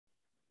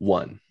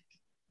1.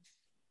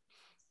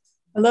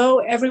 Hello,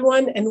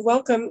 everyone, and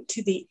welcome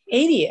to the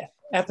 80th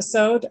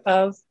episode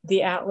of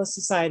the Atlas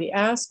Society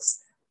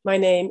Asks. My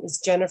name is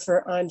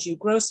Jennifer Anju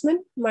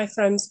Grossman. My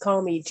friends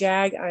call me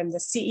Jag. I'm the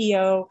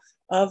CEO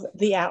of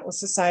the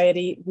Atlas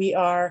Society. We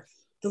are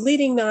the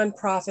leading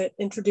nonprofit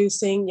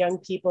introducing young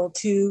people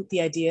to the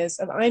ideas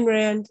of Ayn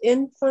Rand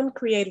in fun,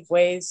 creative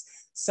ways,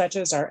 such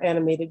as our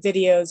animated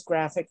videos,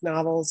 graphic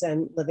novels,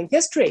 and living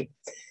history.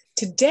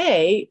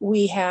 Today,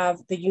 we have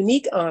the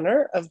unique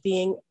honor of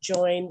being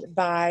joined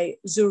by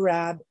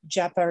Zurab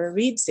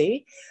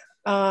Japaridze.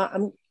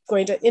 I'm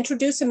going to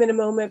introduce him in a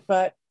moment,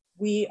 but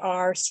we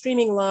are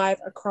streaming live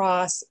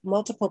across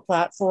multiple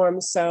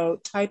platforms. So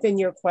type in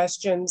your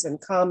questions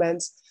and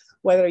comments,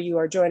 whether you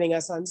are joining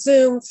us on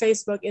Zoom,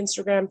 Facebook,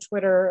 Instagram,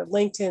 Twitter,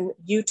 LinkedIn,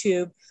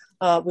 YouTube.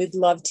 We'd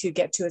love to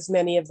get to as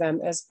many of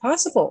them as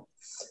possible.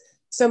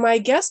 So my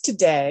guest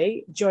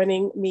today,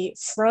 joining me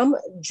from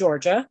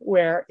Georgia,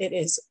 where it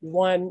is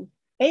 1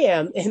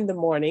 a.m. in the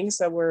morning.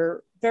 So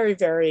we're very,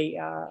 very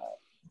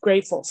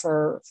grateful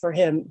for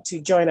him to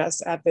join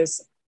us at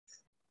this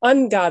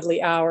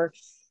ungodly hour.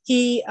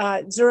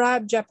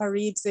 Zurab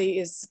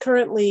Japaridze is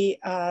currently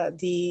a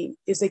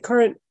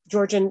current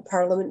Georgian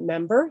Parliament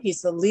member.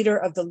 He's the leader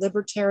of the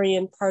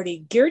Libertarian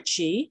Party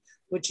Girchi,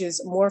 which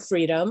is more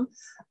freedom.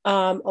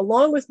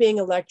 Along with being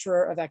a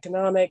lecturer of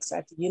economics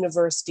at the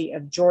University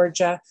of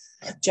Georgia,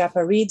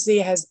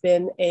 Japaridze has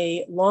been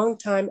a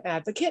longtime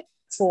advocate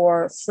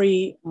for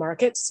free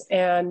markets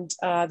and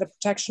the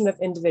protection of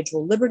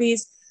individual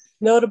liberties,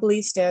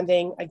 notably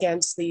standing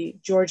against the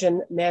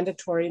Georgian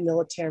mandatory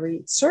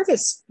military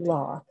service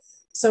law.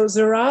 So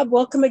Zurab,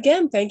 welcome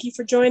again. Thank you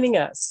for joining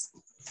us.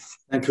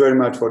 Thank you very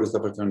much for this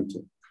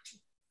opportunity.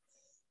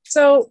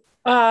 So,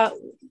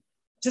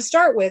 to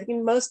start with,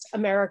 most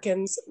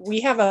Americans,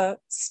 we have a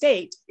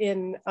state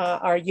in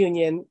our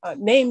union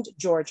named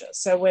Georgia.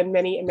 So when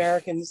many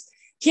Americans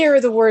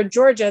hear the word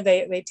Georgia,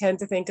 they tend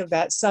to think of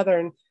that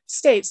southern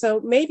state.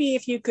 So maybe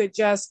if you could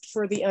just,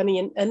 for the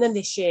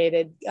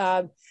uninitiated,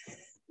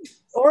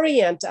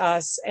 orient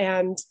us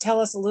and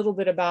tell us a little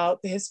bit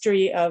about the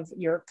history of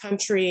your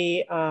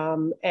country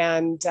and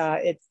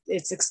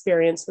its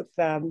experience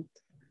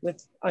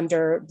with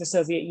under the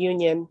Soviet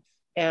Union,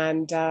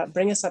 and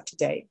bring us up to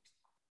date.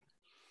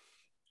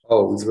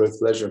 Oh, it's a great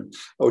pleasure.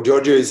 Oh,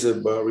 Georgia is a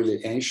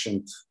really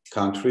ancient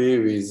country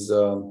with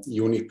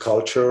unique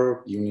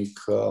culture, unique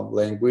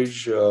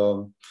language.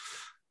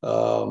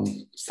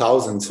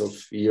 Thousands of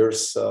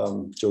years,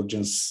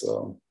 Georgians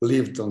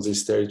lived on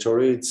this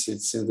territory.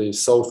 It's in the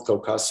South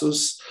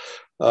Caucasus.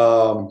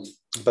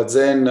 But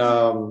then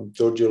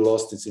Georgia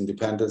lost its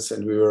independence,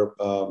 and we were,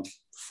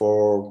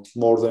 for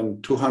more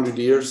than 200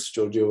 years,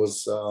 Georgia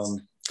was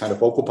kind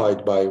of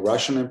occupied by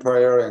Russian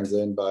Empire and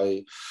then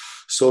by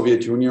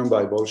Soviet Union,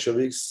 by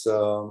Bolsheviks,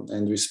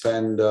 and we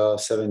spent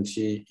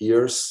 70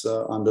 years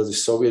under the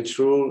Soviet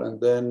rule. And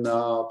then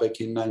back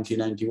in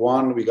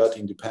 1991, we got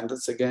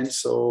independence again.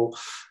 So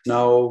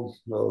now,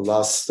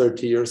 last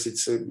 30 years,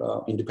 it's an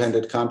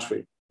independent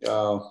country.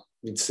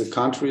 It's a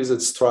country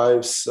that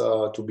strives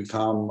to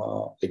become,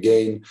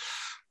 again,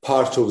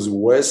 part of the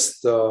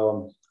West,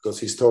 because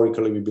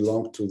historically we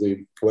belong to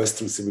the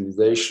Western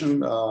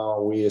civilization.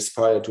 We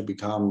aspire to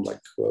become,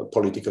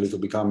 politically, to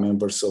become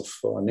members of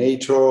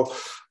NATO,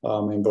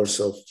 members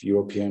of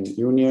European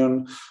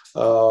Union.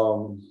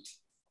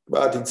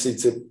 But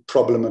it's a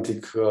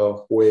problematic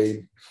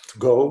way to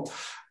go.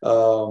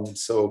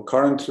 So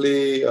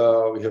currently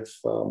we have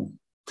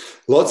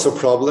lots of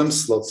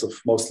problems, lots of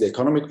mostly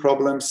economic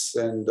problems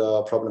and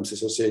problems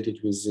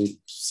associated with the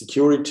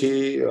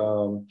security.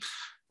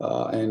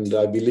 And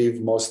I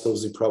believe most of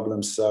the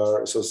problems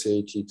are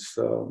associated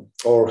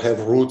or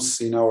have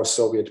roots in our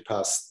Soviet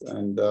past.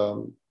 And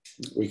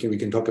we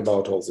can talk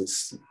about all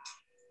this.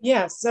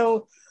 Yeah.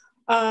 So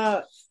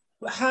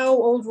how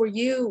old were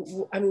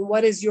you? I mean,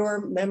 what is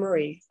your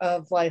memory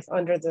of life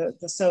under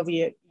the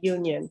Soviet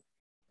Union?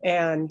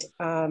 And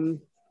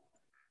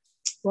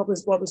what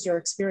was your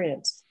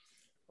experience?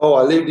 Oh,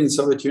 I lived in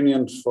Soviet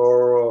Union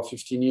for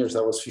 15 years.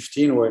 I was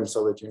 15 when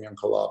Soviet Union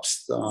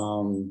collapsed.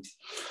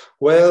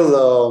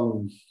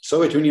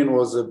 Soviet Union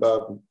was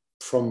about,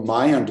 from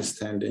my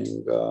understanding,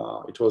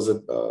 it was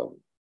a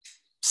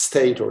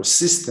state or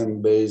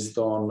system based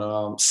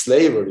on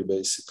slavery,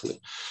 basically.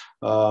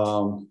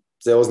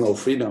 There was no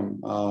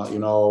freedom.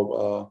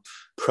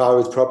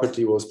 Private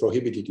property was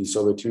prohibited in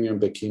Soviet Union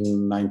back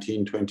in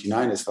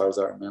 1929, as far as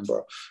I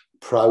remember.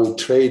 Private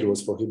trade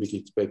was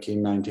prohibited back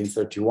in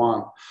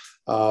 1931.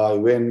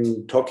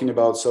 When talking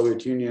about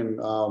Soviet Union,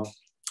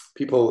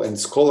 people and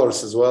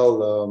scholars as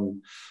well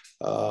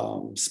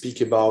speak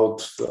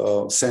about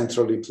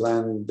centrally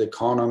planned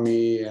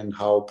economy and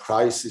how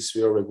prices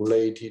were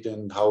regulated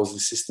and how the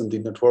system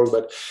did not work.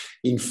 But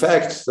in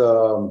fact,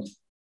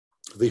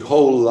 the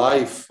whole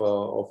life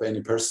of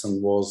any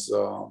person was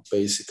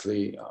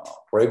basically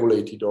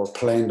regulated or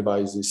planned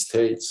by the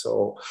state.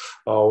 So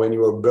when you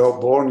were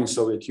born in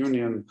Soviet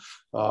Union,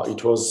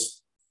 it was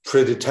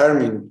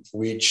predetermined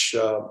which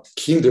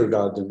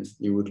kindergarten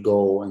you would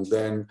go, and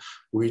then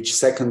which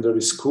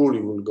secondary school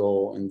you will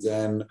go, and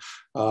then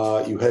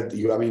it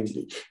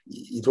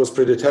was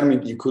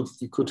predetermined. You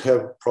could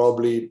have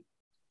probably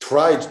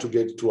tried to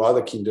get to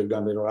other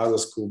kindergarten or other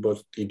school,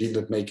 but it did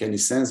not make any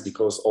sense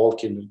because all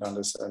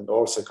kindergartens and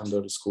all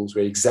secondary schools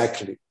were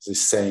exactly the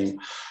same.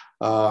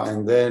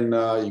 And then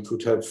you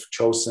could have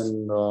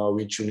chosen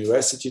which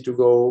university to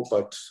go,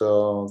 but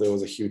there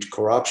was a huge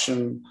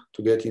corruption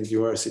to get in the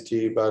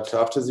university. But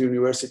after the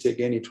university,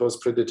 again, it was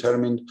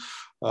predetermined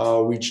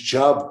which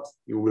job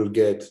you will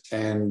get.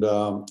 And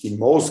in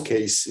most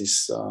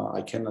cases,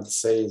 I cannot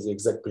say the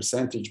exact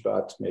percentage,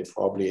 but maybe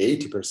probably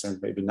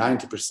 80%, maybe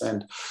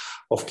 90%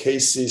 of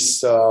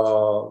cases,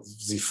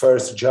 the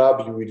first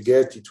job you will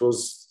get, it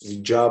was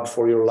the job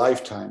for your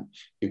lifetime.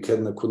 You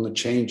could not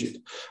change it.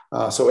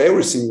 So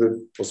everything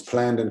that was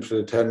planned and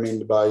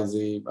predetermined by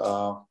the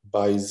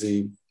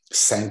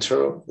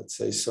center, let's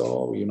say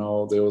so.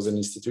 There was an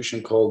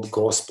institution called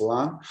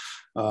Grossman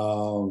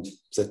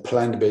that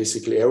planned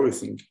basically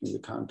everything in the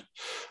country.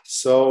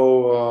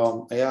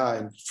 So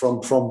and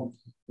from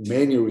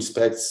many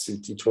respects,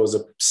 it was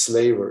a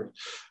slavery.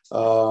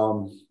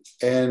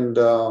 And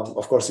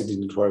of course, it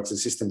didn't work. The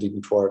system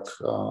didn't work,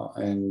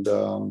 and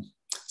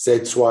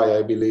that's why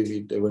I believe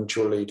it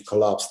eventually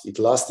collapsed. It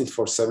lasted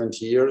for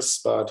 70 years,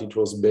 but it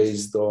was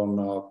based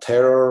on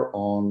terror,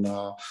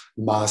 on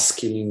mass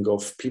killing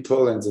of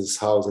people, and that's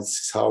how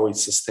it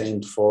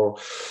sustained for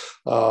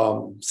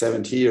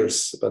 70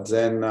 years. But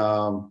then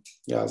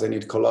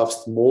it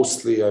collapsed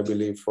mostly, I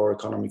believe, for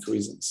economic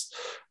reasons.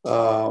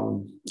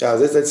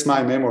 That's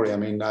my memory. I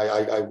mean,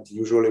 I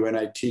usually, when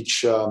I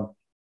teach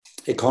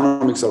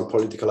economics or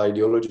political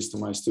ideologies to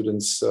my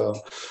students,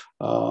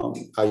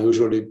 I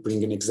usually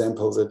bring an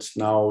example that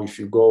now if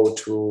you go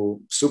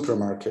to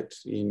supermarket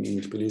in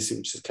Tbilisi,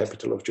 which is the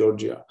capital of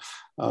Georgia,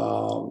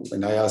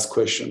 and I ask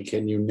question,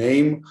 can you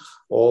name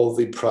all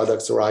the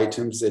products or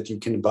items that you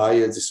can buy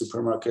at the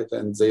supermarket?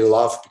 And they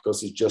laugh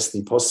because it's just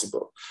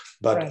impossible.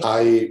 But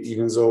right.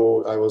 Even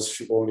though I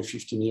was only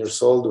 15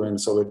 years old when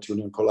Soviet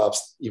Union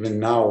collapsed, even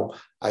now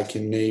I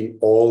can name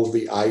all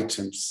the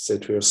items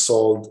that were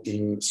sold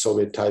in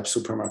Soviet type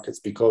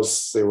supermarkets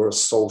because there were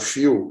so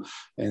few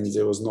and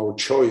there was no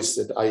choice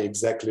that I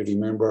exactly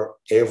remember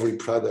every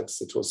product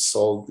that was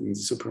sold in the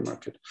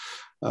supermarket.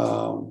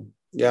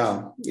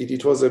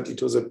 It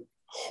was a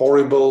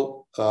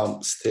horrible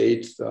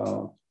state,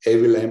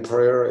 evil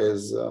empire,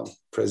 as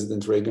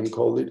President Reagan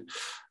called it.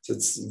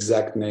 That's the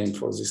exact name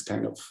for this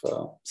kind of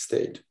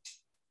state.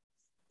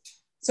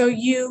 So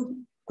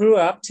you grew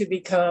up to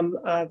become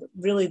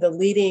really the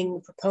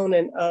leading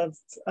proponent of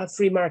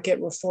free market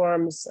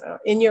reforms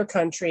in your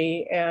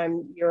country,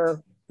 and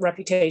your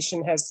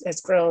reputation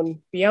has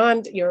grown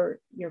beyond your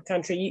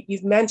country.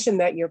 You've mentioned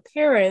that your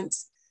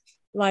parents,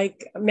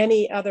 like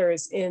many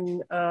others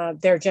in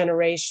their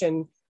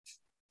generation,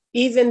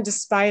 even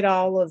despite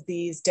all of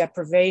these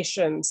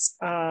deprivations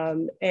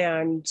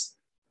and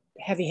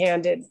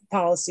heavy-handed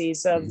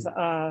policies of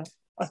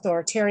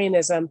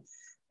authoritarianism,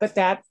 but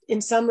that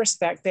in some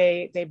respect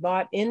they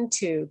bought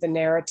into the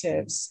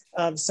narratives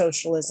of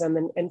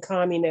socialism and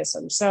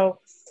communism. So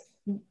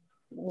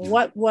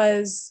what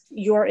was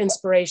your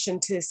inspiration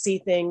to see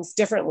things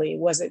differently?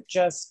 Was it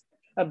just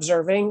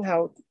observing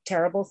how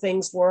terrible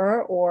things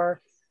were,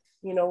 or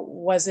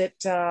was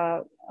it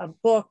a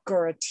book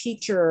or a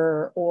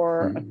teacher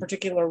or a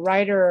particular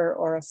writer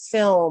or a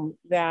film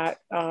that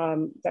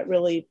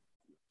really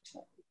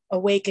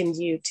awakened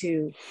you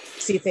to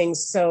see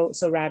things so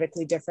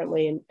radically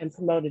differently and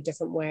promote a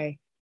different way?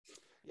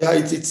 Yeah,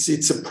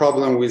 it's a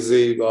problem with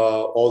the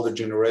older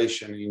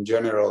generation in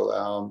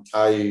general.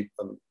 I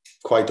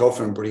quite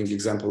often bring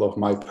example of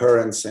my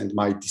parents and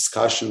my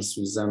discussions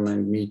with them,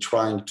 and me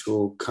trying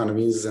to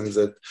convince them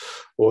that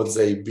what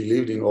they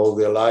believed in all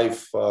their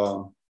life,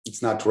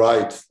 it's not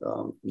right.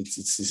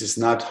 This is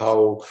not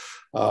how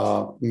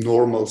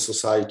normal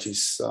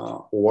societies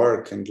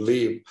work and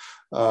live.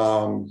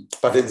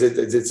 But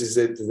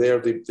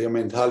their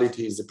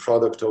mentality is a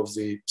product of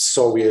the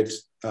Soviet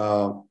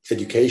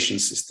education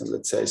system,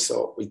 let's say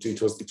so.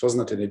 It was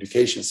not an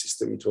education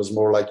system. It was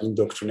more like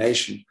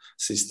indoctrination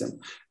system,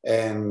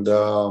 and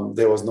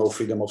there was no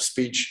freedom of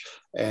speech,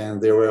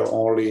 and there were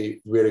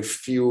only very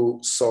few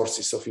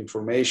sources of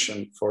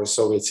information for a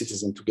Soviet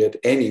citizen to get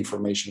any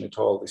information at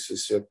all. This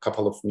is a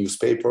couple of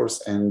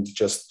newspapers and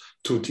just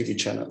 2 TV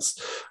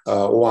channels,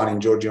 one in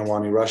Georgian,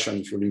 one in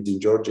Russian, if you lived in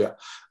Georgia.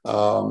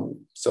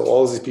 So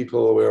all these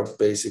people were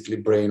basically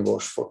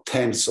brainwashed for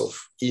tens of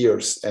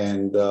years,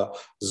 and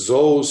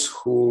those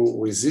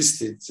who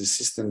resisted the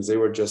system, they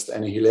were just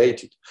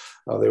annihilated.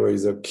 They were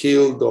either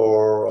killed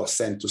or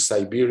sent to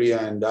Siberia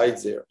and died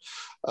there.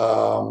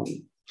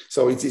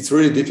 So it's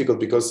really difficult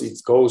because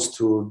it goes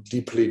too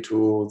deeply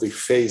to the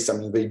face. I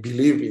mean, they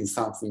believe in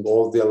something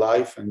all their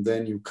life, and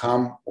then you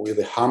come with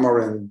a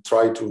hammer and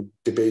try to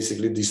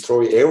basically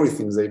destroy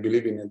everything they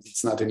believe in. And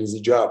it's not an easy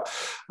job.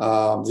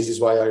 This is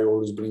why I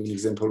always bring the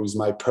example with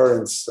my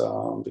parents,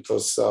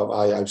 because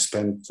I've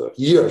spent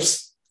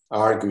years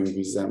arguing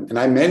with them. And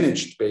I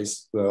managed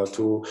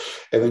to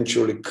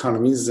eventually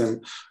convince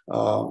them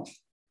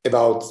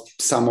about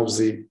some of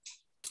their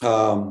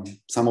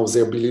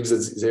beliefs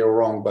that they are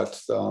wrong, but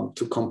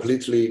to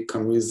completely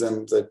convince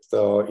them that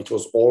it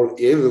was all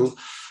evil,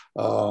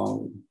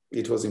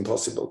 it was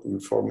impossible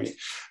for me.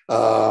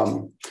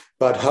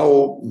 But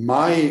how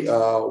my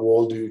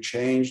worldview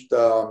changed,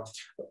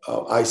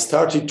 I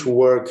started to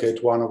work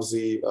at one of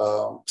the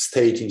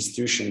state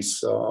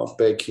institutions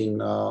back in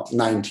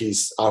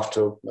 90s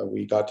after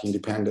we got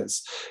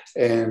independence.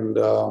 And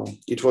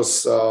it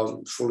was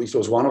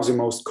one of the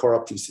most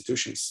corrupt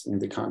institutions in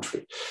the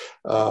country.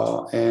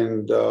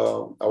 And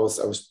I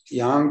was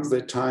young at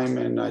the time,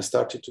 and I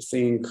started to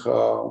think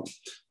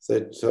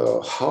that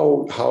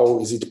how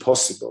is it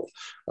possible?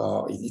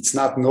 It's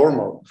not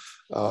normal.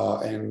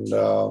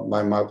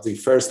 The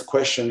first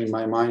question in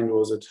my mind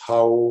was that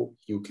how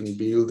you can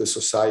build a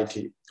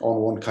society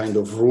on one kind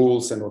of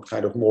rules and one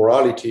kind of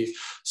morality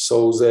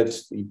so that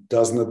it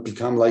does not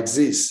become like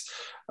this.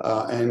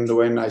 And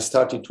when I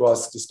started to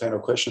ask these kind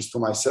of questions to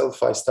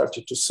myself, I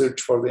started to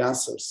search for the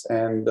answers.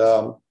 And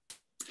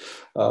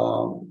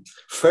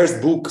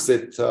first book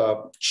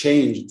that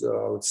changed,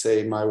 I would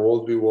say, my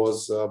worldview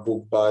was a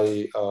book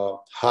by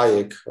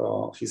Hayek,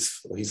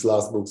 his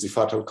last book, The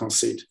Fatal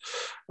Conceit.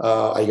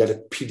 I got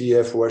a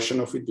PDF version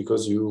of it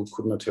because you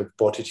could not have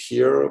bought it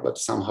here, but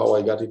somehow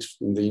I got it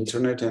in the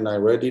internet and I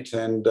read it,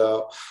 and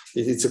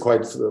it's a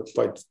quite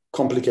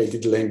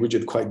complicated language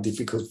and quite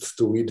difficult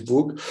to read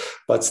book,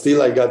 but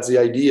still I got the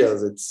idea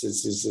that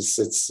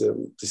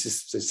this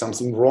is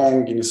something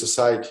wrong in a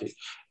society.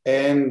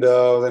 And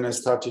then I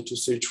started to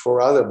search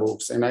for other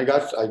books, and I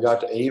got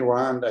Ayn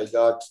Rand, I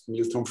got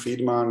Milton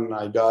Friedman,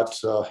 I got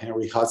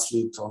Henry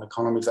Hazlitt on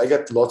economics. I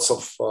got lots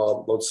of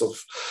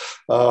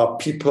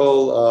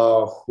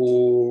people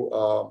who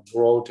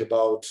wrote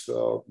about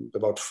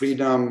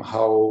freedom,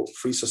 how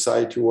free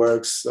society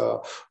works,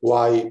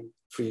 why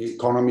free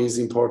economy is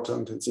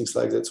important, and things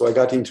like that. So I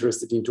got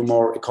interested into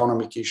more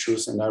economic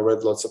issues, and I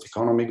read lots of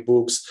economic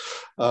books.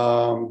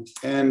 At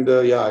the end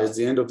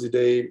of the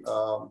day.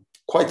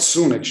 Quite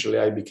soon, actually,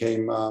 I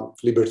became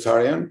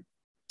libertarian.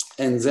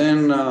 And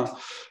then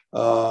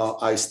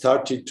I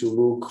started to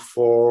look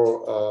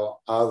for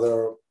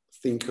other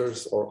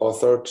thinkers or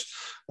authors,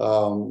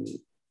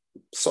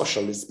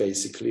 socialists,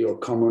 basically, or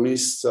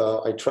communists.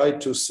 I tried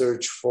to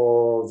search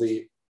for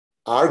the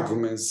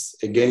arguments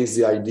against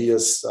the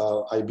ideas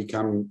I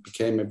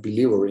became a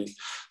believer in.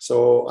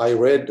 So I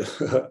read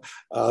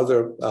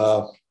other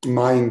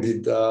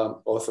minded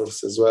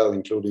authors as well,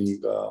 including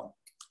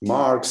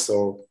Marx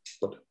or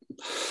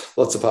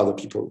lots of other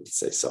people would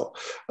say so.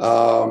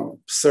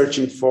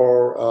 Searching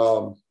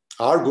for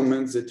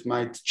arguments that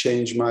might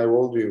change my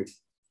worldview,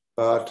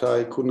 but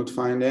I could not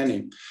find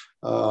any.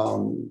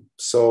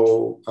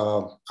 So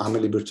I'm a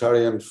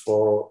libertarian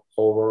for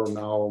over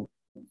now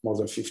more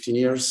than 15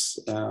 years.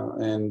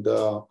 And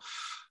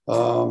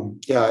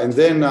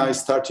then I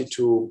started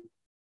to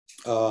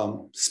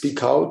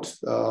speak out.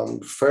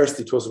 First,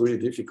 it was really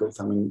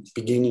difficult. I mean,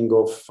 beginning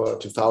of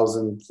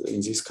 2000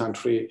 in this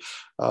country,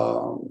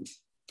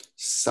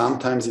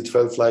 sometimes it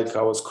felt like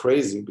I was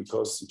crazy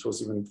because it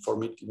was even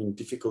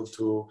difficult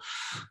to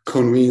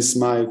convince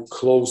my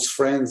close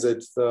friends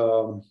that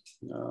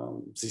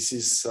this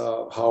is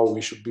how we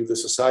should build a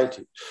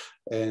society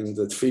and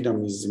that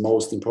freedom is the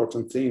most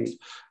important thing.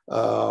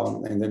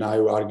 And then I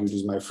argued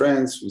with my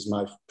friends, with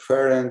my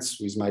parents,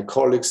 with my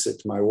colleagues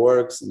at my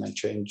works, and I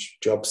changed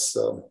jobs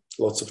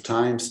lots of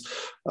times.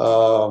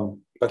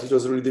 But it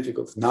was really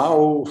difficult.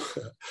 Now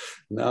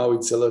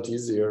it's a lot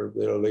easier.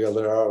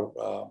 There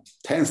are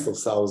tens of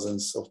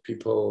thousands of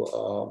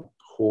people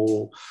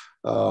who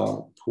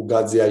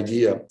got the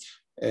idea,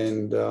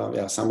 and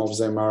some of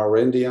them are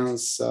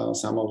Randians,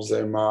 some of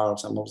them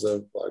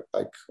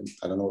like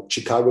I don't know,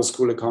 Chicago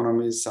school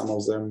economists. Some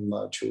of them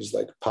choose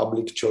like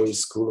public choice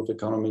school of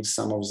economics.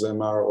 Some of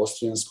them are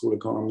Austrian school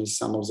economists.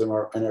 Some of them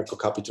are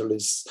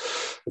anarcho-capitalists,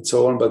 and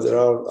so on. But there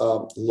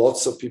are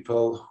lots of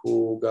people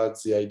who got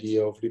the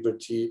idea of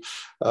liberty,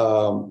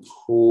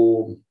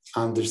 who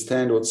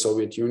understand what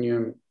Soviet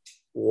Union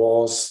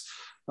was,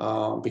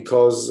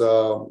 because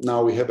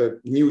now we have a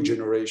new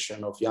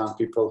generation of young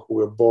people who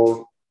were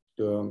born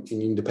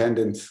in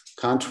independent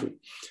country,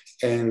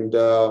 and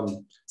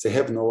they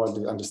have no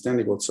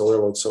understanding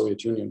whatsoever what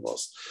Soviet Union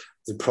was.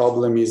 The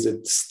problem is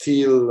that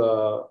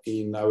still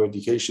in our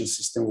education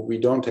system, we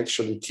don't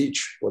actually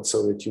teach what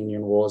Soviet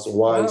Union was,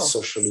 why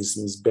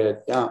socialism is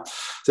bad. Yeah,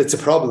 that's a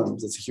problem.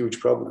 That's a huge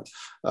problem.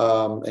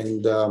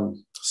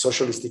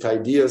 Socialistic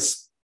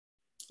ideas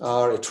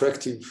are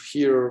attractive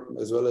here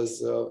as well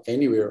as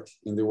anywhere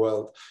in the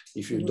world.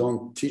 If you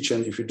don't teach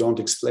and if you don't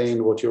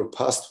explain what your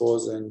past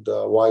was and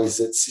why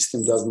that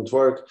system doesn't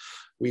work,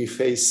 we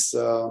face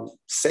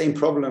same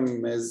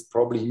problem as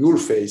probably you'll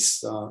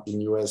face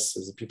in US,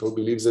 as people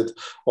believe that,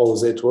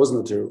 that was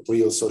not a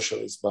real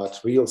socialism, but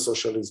real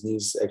socialism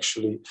is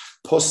actually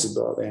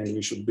possible and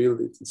we should build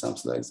it and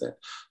something like that.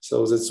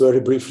 So that's very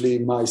briefly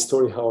my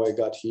story, how I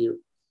got here.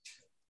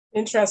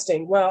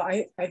 Interesting. Well,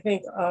 I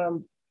think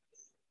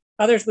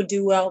others would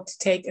do well to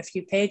take a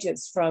few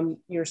pages from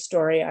your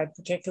story. I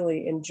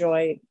particularly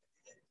enjoyed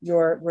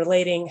your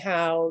relating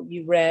how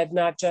you read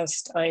not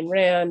just Ayn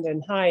Rand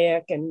and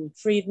Hayek and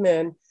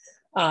Friedman,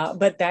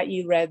 but that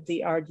you read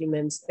the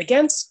arguments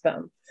against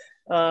them.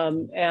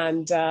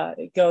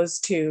 It goes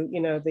to,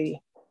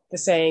 the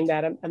saying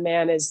that a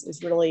man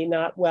is really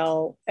not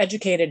well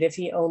educated if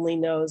he only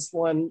knows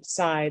one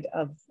side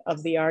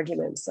of the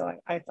argument. So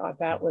I thought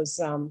that was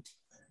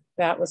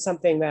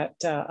something that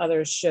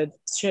others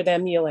should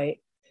emulate.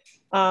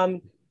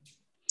 And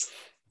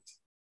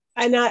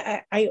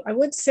I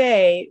would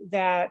say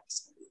that,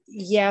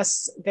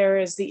 yes, there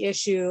is the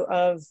issue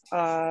of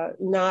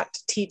not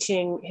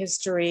teaching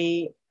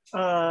history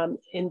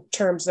in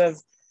terms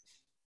of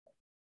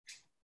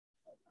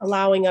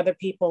allowing other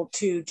people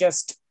to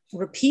just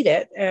repeat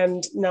it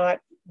and not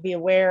be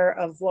aware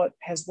of what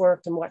has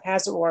worked and what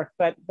hasn't worked.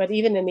 But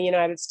even in the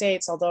United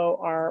States, although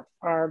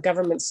our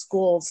government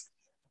schools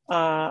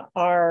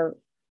are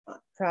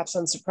perhaps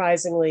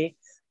unsurprisingly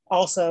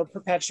also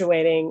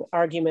perpetuating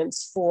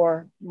arguments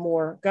for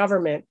more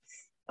government,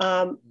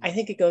 I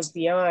think it goes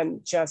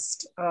beyond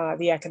just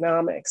the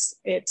economics.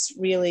 It's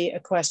really a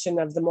question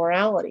of the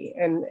morality,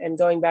 and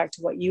going back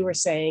to what you were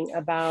saying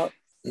about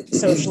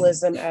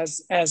socialism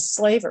as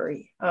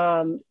slavery,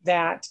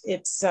 that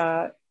it's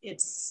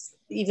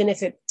even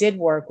if it did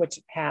work, which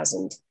it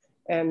hasn't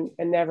and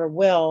never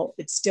will,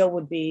 it still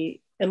would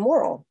be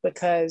immoral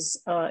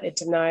because it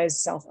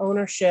denies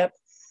self-ownership,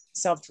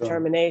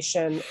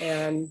 self-determination,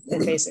 and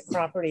basic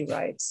property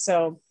rights.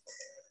 So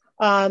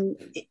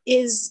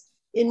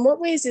in what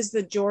ways is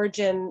the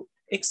Georgian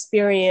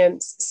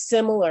experience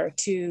similar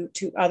to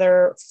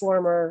other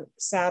former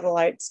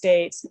satellite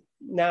states,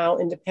 now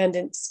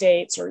independent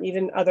states, or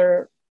even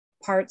other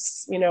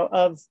parts,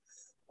 of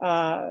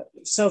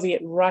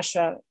Soviet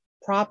Russia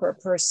proper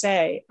per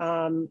se?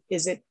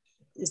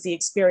 Is the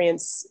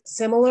experience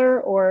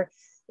similar, or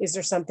is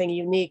there something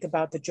unique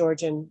about the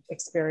Georgian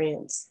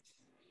experience?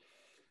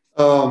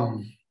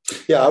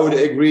 Yeah, I would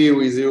agree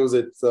with you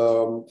that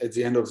at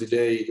the end of the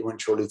day,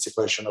 eventually it's a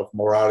question of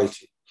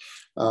morality,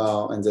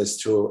 and that's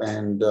true.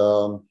 And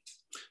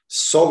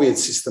Soviet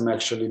system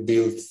actually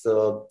built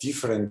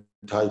different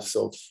types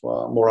of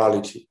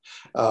morality.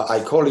 I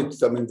call it,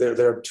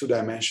 there are two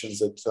dimensions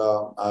that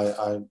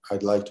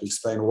I'd like to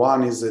explain.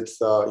 One is that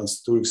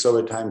during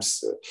Soviet times,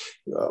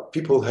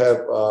 people have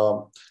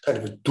kind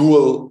of a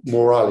dual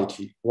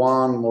morality.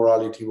 One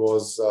morality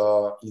was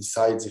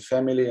inside the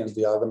family, and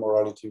the other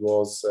morality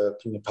was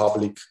in the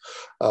public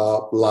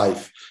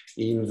life.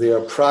 In their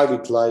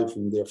private life,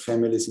 in their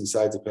families,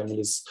 inside the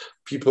families,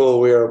 people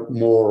were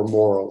more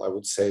moral, I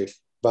would say.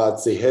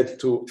 But they had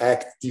to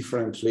act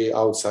differently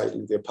outside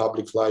in their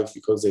public life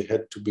because they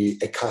had to be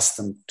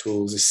accustomed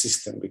to the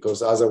system,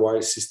 because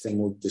otherwise the system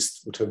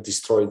would have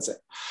destroyed them.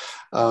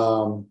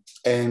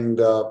 And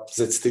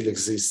that still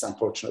exists,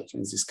 unfortunately,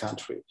 in this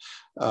country.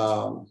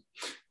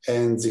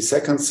 And the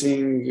second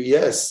thing,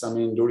 yes,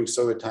 during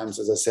Soviet times,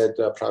 as I said,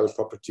 private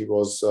property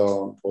was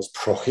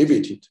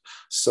prohibited.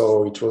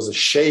 So it was a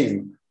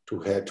shame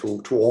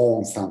to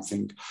own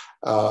something.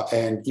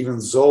 And even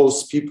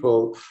those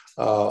people,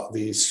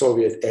 the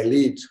Soviet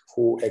elite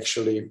who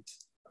actually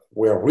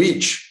were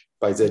rich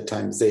by that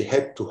time, they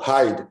had to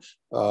hide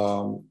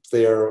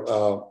their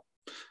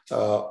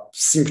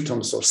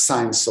symptoms or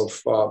signs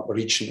of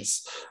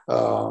richness.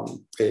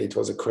 It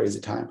was a crazy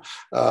time.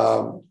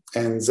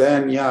 And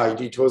then,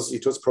 it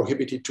was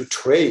prohibited to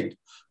trade.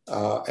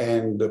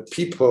 And the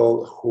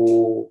people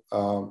who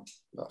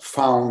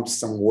found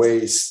some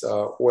ways,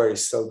 very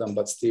seldom,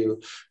 but still,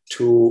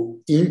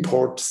 to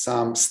import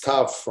some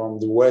stuff from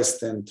the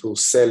West and to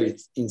sell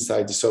it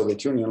inside the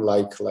Soviet Union,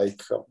 like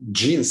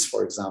jeans,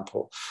 for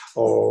example,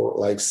 or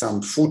like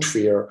some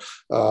footwear.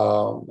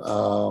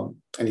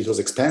 And it was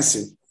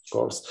expensive, of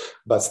course,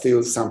 but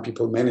still some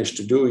people managed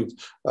to do it.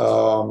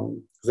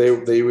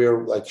 They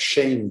were like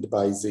shamed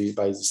by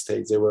the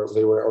state. They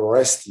were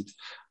arrested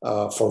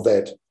for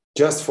that,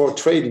 just for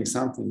trading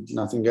something,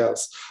 nothing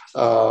else.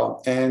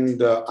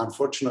 And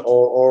unfortunately,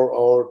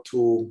 or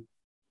to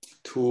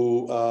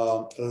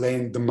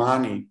lend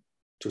money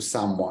to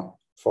someone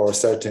for a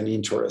certain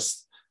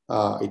interest.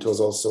 It was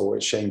also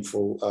a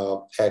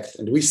shameful act.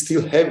 And we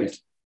still have it,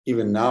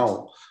 even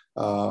now,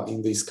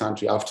 in this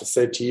country. After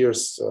 30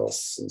 years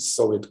since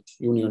Soviet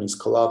Union is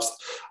collapsed,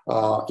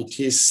 it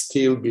is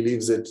still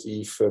believed that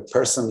if a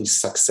person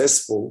is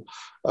successful,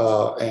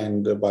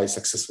 and by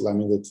successful I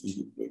mean that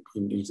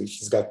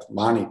he's got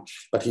money,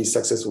 but he's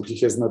successful, he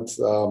has not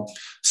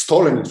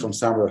stolen it from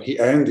somewhere, he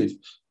earned it.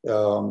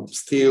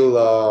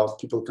 Still,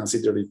 people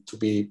consider it to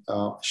be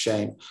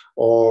shame.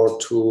 Or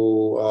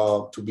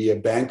to be a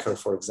banker,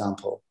 for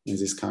example. in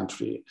this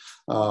country.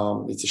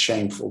 It's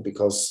shameful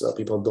because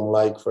people don't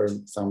like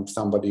when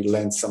somebody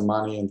lends some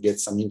money and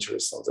gets some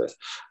interest on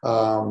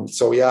that.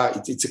 So yeah,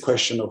 it's a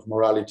question of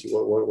morality.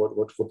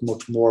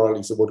 What moral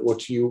is,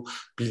 what you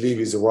believe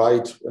is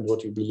right and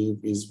what you believe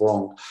is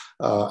wrong,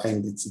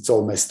 and it's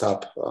all messed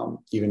up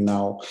even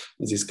now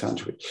in this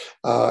country.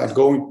 And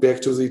going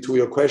back to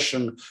your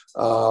question,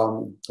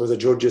 whether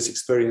Georgia's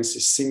experience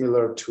is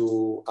similar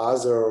to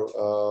other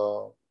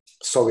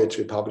Soviet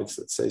republics,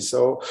 let's say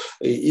so,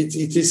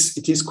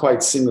 it is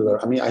quite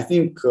similar. I mean, I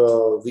think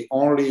the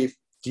only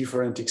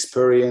different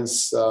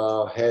experience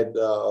had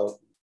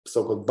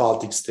so-called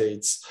Baltic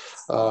states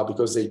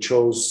because they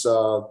chose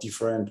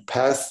different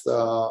path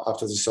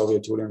after the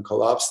Soviet Union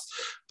collapsed.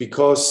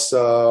 Because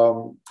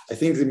I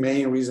think the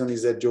main reason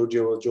is that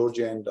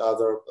Georgia and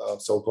other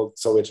so-called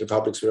Soviet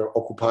republics were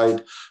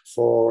occupied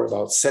for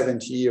about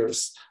 70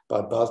 years,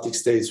 but Baltic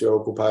states were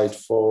occupied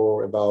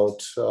for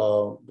about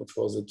what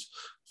was it?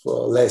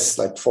 For less,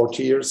 like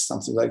 40 years,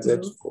 something like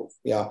that. Mm-hmm.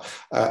 Yeah,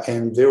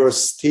 and there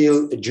was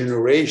still a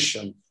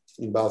generation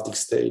in Baltic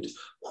state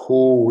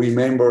who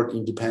remembered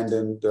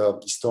independent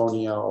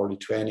Estonia or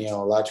Lithuania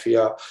or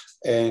Latvia,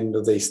 and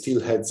they still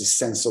had this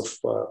sense of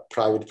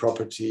private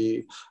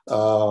property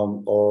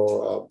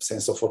or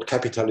sense of what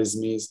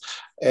capitalism is.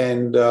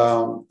 And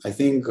I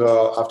think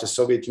after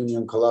Soviet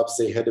Union collapse,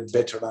 they had a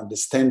better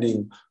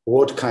understanding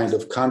what kind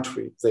of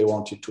country they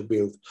wanted to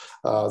build.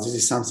 This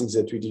is something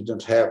that we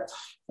didn't have.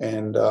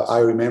 And I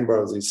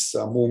remember this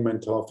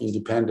movement of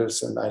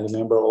independence, and I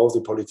remember all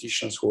the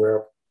politicians who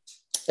were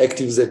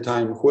active at that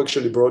time, who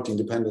actually brought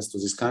independence to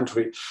this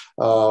country,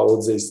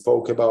 what they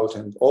spoke about,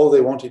 and all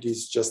they wanted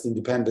is just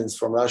independence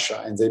from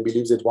Russia. And they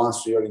believe that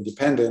once we are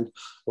independent,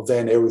 well,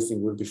 then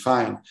everything will be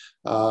fine.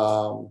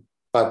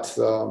 But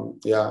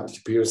yeah, it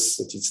appears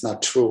that it's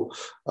not true.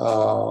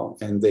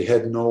 And they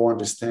had no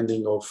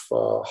understanding of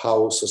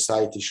how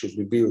society should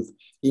be built,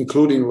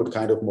 including what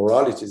kind of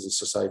morality the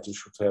society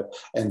should have.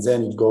 And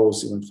then it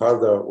goes even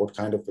further, what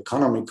kind of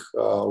economic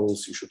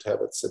rules you should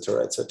have,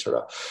 etc.,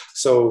 etc.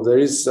 So there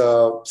is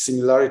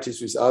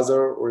similarities with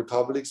other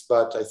republics,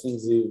 but I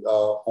think the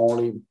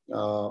only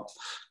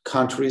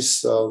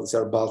countries, these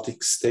are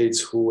Baltic states,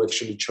 who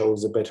actually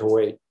chose a better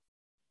way.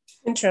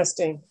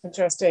 Interesting,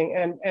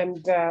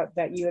 and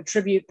that you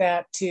attribute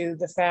that to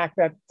the fact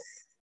that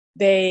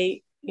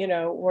they,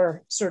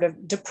 were sort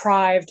of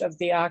deprived of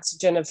the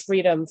oxygen of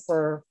freedom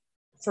for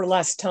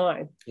less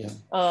time. Yeah.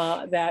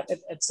 That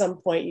at some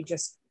point you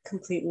just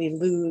completely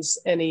lose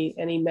any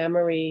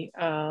memory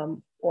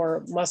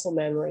or muscle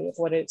memory of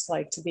what it's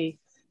like to be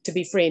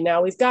free.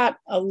 Now we've got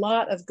a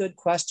lot of good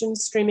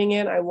questions streaming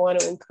in. I want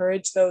to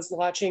encourage those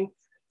watching.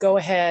 Go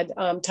ahead,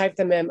 type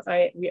them in.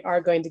 We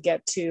are going to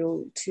get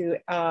to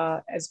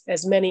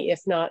as many,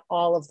 if not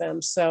all of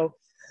them. So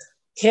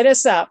hit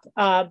us up.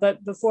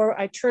 But before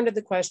I turn to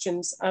the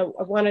questions, I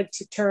wanted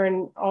to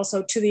turn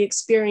also to the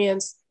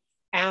experience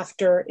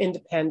after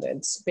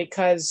independence,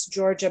 because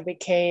Georgia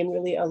became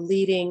really a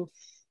leading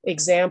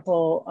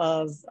example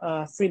of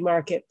free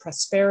market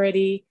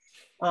prosperity,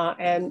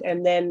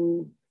 and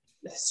then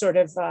sort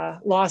of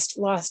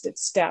lost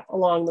its step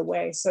along the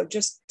way. So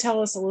just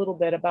tell us a little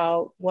bit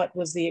about what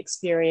was the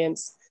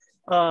experience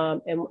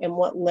and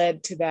what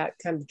led to that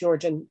kind of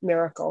Georgian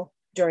miracle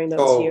during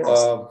those years.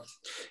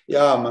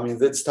 Yeah, I mean,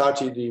 that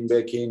started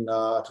back in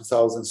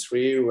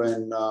 2003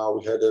 when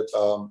we had a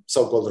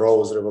so-called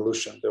Rose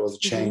Revolution. There was a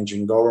change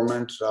in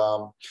government.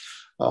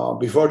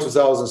 Before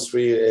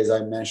 2003, as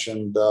I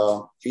mentioned,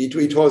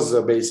 it was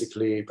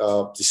basically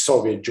the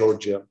Soviet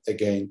Georgia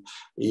again.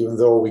 Even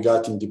though we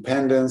got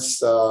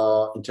independence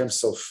in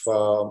terms of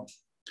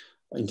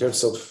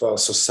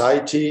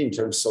society, in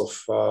terms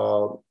of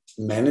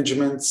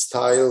management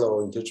style,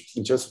 or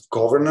in terms of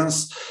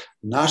governance,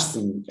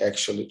 nothing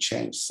actually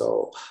changed.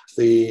 So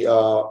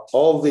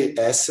all the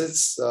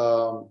assets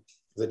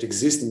that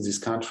exist in this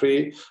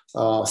country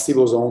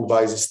still was owned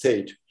by the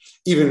state.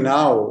 Even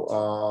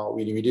now,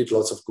 we did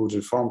lots of good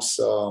reforms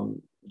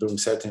during a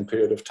certain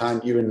period of time.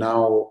 Even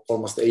now,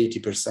 almost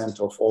 80%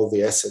 of all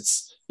the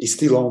assets is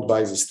still owned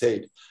by the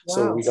state. Wow.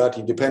 So we got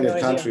independent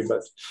country,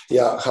 but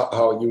yeah,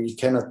 how you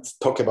cannot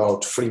talk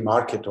about free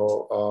market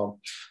or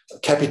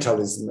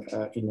capitalism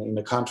in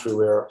a country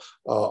where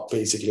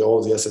basically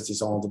all the assets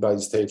is owned by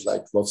the state,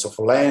 like lots of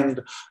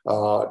land.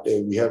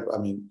 We have, I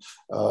mean,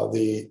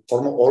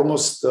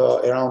 almost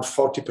around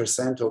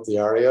 40% of the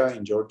area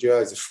in Georgia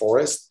is a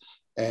forest.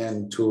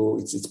 And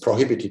it's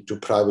prohibited to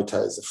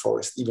privatize the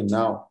forest, even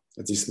now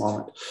at this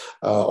moment.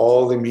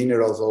 All the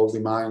minerals, all the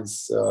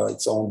mines,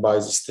 it's owned by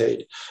the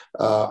state.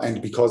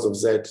 And because of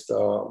that,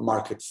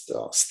 market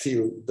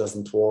still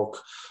doesn't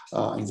work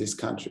in this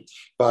country.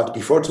 But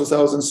before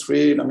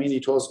 2003, I mean,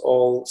 it was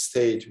all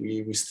state.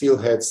 We still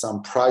had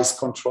some price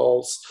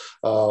controls.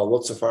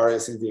 Lots of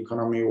areas in the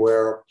economy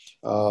were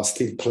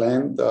still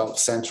planned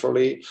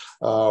centrally.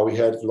 We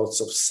had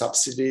lots of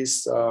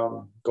subsidies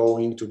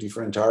going to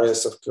different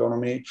areas of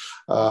economy.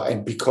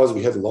 And because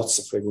we had lots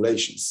of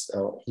regulations,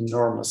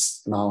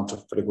 enormous amount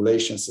of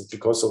regulations, and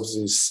because of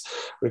these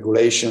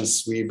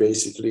regulations, we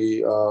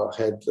basically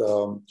had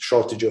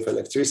shortage of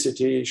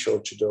electricity,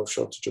 shortage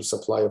of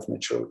supply of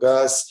natural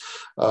gas,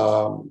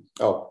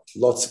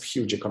 lots of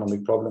huge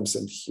economic problems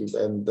and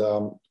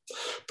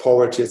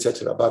poverty,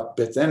 etc. But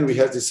then we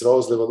had this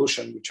Rose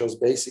Revolution, which was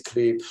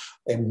basically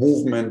a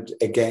movement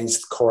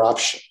against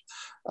corruption.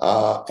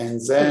 And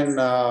then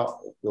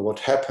what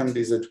happened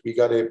is that we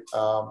got a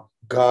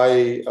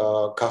guy,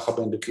 Kaha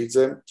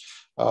Bendukidze,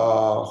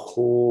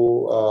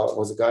 who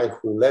was a guy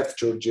who left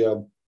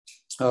Georgia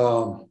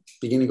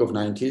beginning of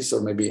 90s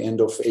or maybe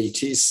end of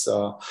 80s,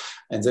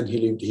 and then he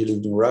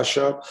lived in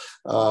Russia,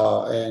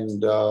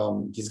 and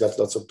he's got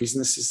lots of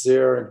businesses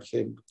there, and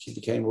he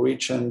became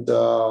rich. And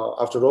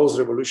after Rose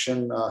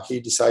Revolution, he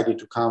decided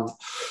to come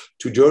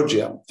to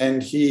Georgia,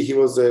 and he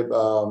was a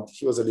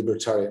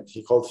libertarian.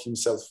 He called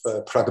himself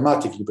a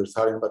pragmatic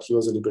libertarian, but he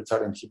was a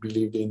libertarian. He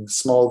believed in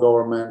small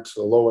government,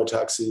 lower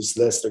taxes,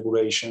 less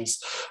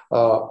regulations,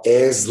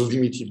 as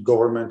limited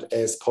government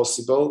as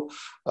possible.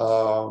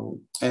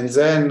 And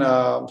then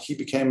he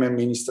became a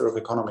minister of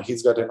economy.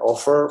 He's got an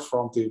offer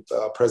from the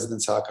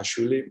President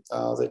Saakashvili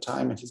at the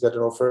time, and he's got an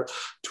offer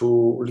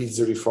to lead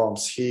the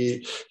reforms.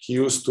 He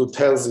used to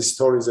tell the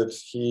stories that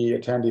he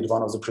attended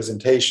one of the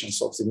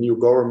presentations of the new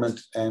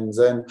government, and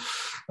then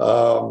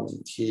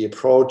he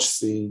approached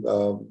the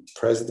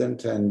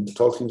president and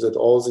told him that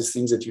all these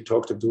things that you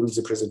talked about during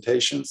the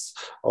presentations,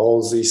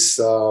 all these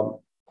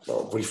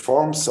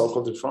reforms,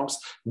 so-called reforms,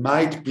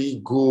 might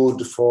be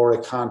good for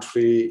a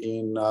country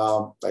in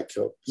like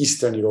an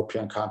Eastern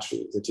European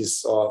country that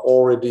is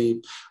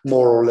already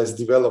more or less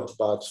developed.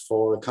 But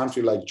for a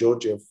country like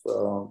Georgia,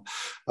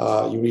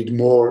 you need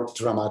more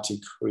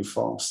dramatic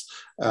reforms.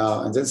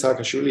 And then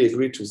Saakashvili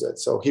agreed to that.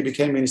 So he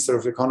became Minister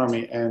of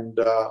Economy, and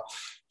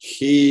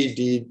he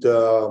did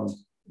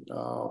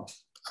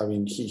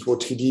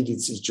what he did,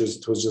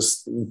 it was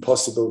just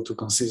impossible to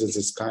consider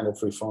this kind of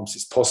reforms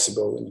is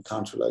possible in a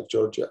country like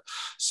Georgia.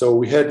 So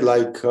we had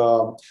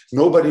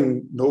nobody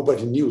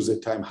knew at the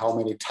time how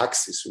many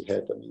taxes we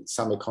had. I mean,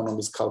 some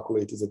economists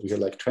calculated that we had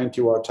like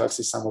 21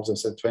 taxes. Some of them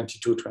said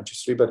 22,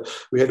 23, but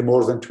we had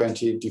more than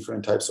 20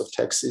 different types of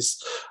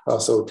taxes.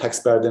 So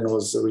tax burden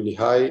was really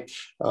high.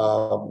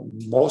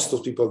 Most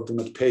of people do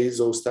not pay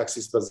those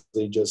taxes, but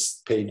they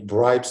just paid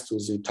bribes to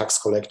the tax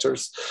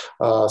collectors.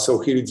 So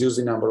he reduced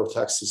the number of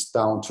taxes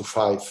down to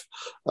 5.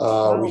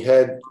 Wow. We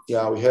had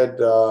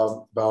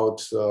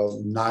about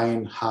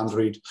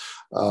 900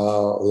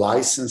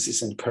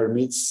 licenses and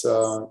permits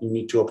you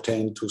need to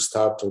obtain to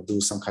start or do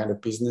some kind of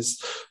business.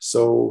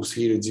 So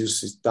he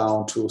reduced it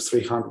down to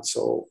 300.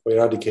 So we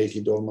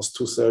eradicated almost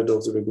 2/3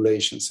 of the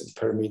regulations and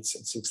permits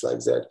and things like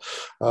that.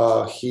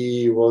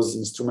 He was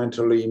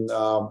instrumental in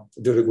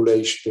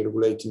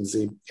deregulating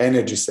the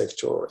energy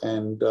sector,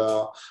 and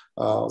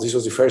this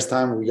was the first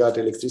time we got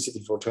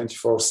electricity for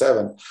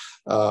 24/7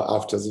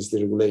 after this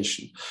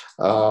deregulation.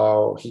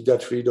 He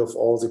got rid of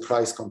all the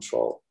price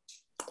control,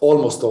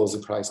 almost all the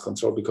price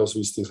control, because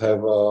we still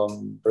have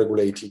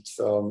regulated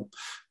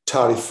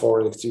tariff for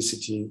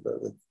electricity,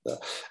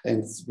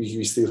 and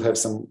we still have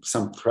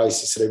some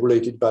prices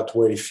regulated, but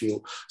very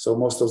few. So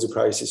most of the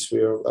prices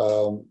were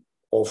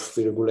of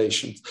the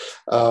regulations.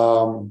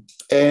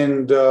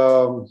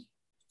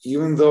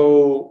 Even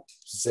though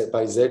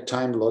by that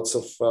time, lots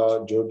of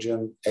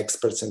Georgian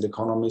experts and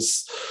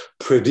economists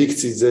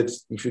predicted that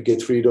if you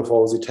get rid of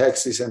all the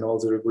taxes and all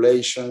the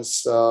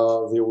regulations,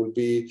 there will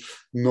be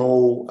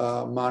no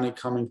money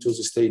coming to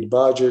the state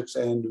budget,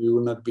 and we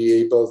will not be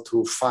able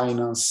to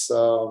finance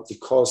the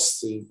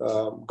costs the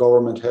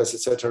government has,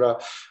 etc.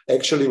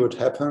 Actually,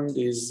 what happened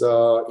is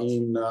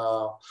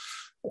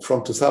from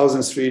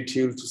 2003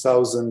 till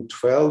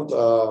 2012,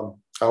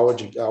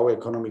 our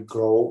economy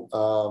grew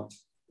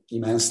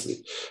immensely,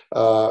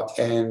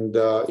 and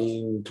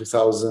in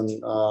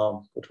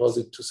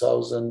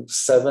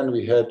 2007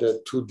 we had a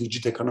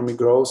 2-digit economic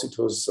growth. It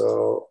was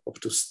up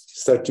to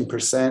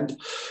 13%,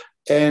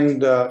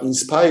 and in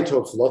spite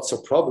of lots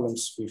of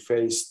problems we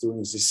faced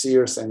during these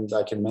years, and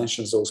I can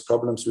mention those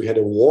problems, we had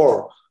a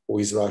war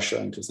with Russia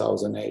in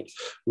 2008.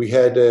 We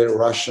had a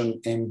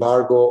Russian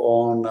embargo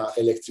on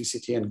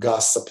electricity and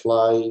gas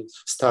supply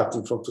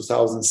starting from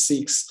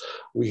 2006.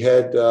 We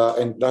had,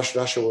 and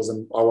Russia was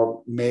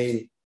our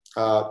main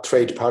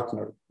trade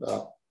partner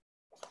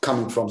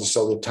coming from the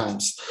Soviet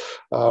times.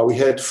 We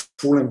had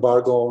full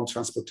embargo on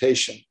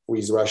transportation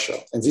with Russia.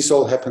 And this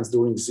all happens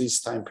during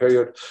this time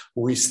period.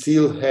 We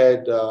still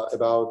had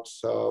about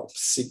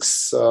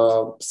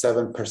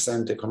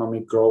 6-7%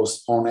 economic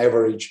growth on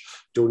average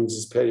during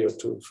this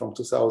period from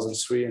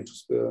 2003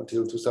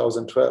 until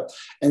 2012.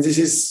 And this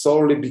is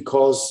solely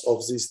because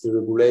of this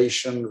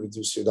deregulation,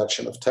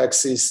 reduction of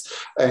taxes,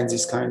 and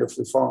this kind of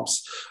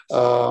reforms.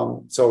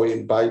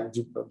 During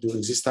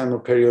this time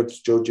period,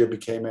 Georgia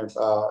became, as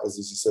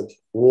this is a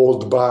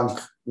World Bank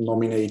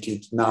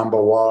nominated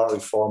 #1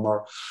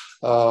 reformer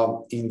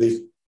in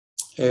the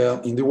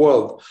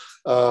world,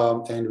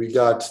 and we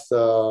got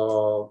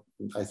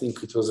I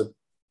think it was a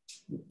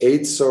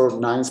 8th or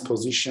 9th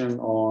position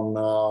on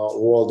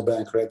World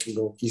Bank ranking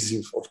of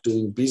ease of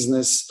doing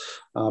business,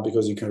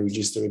 because you can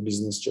register a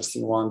business just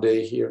in one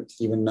day here,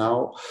 even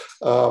now.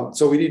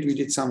 So we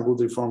did some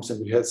good reforms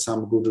and we had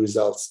some good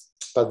results.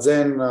 But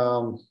then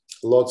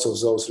lots of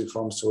those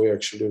reforms were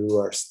actually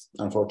reversed,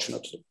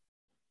 unfortunately.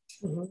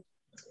 Mm-hmm.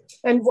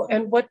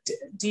 And what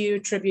do you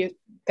attribute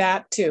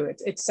that to?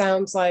 It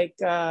sounds like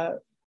the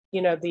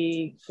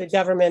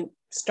government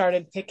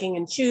started picking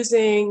and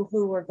choosing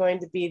who were going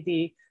to be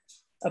the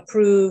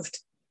approved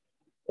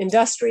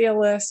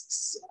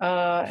industrialists,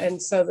 and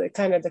so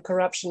the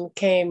corruption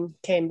came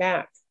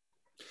back.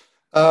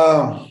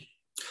 Well,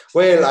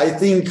 I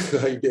think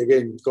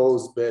again it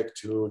goes back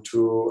to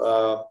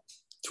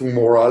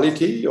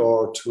morality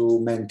or to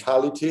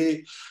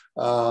mentality.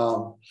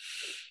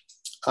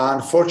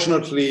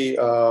 Unfortunately,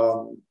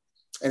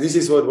 and this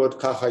is what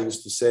Kaha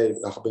used to say,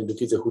 Kaha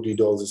Bendukidze, who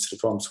did all these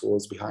reforms, who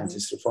was behind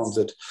these reforms,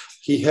 that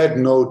he had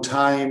no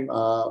time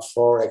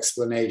for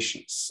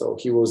explanations. So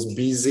he was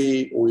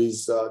busy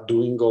with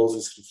doing all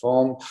these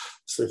reforms,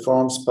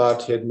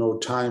 but he had no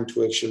time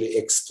to actually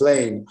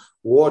explain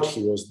what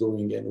he was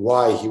doing and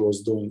why he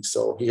was doing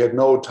so. He had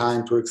no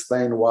time to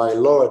explain why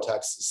lower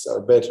taxes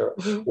are better,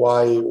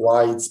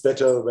 why it's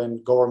better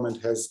when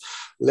government has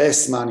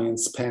less money and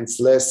spends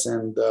less,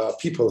 and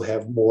people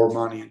have more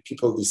money and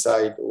people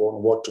decide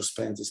on what to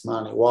spend this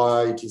money.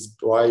 Why it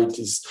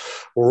is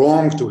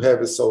wrong to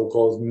have a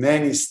so-called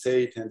nanny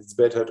state, and it's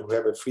better to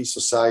have a free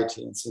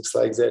society and things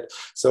like that.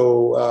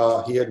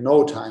 So he had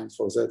no time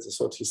for that. That's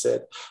what he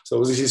said.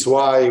 So this is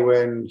why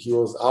when he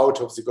was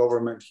out of the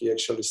government, he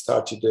actually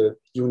started a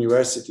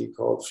university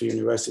called Free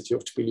University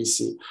of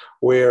Tbilisi,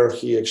 where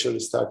he actually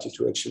started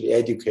to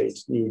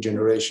educate new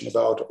generation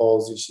about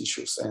all these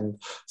issues.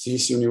 And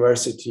this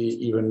university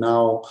even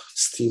now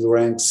still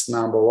ranks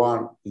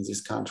 #1 in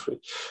this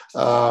country.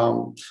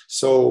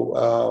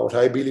 What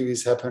I believe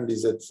has happened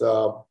is that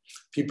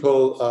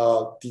people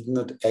did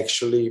not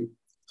actually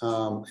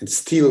and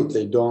still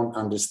they don't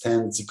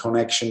understand the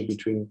connection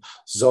between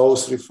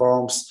those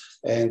reforms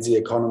and the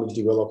economic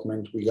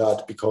development we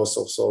got because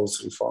of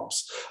those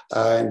reforms.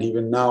 And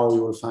even now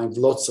you will find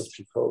lots of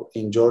people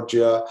in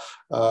Georgia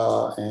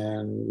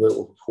and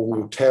who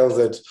will tell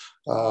that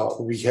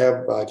we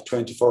have like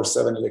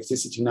 24/7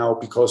 electricity now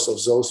because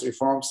of those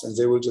reforms, and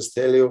they will just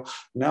tell you,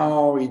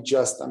 no,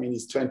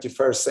 it's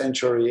 21st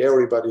century,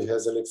 everybody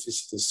has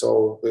electricity,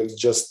 so it's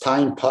just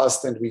time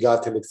passed and we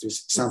got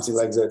electricity, something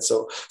like that.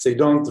 So they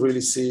don't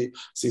really see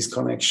this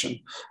connection.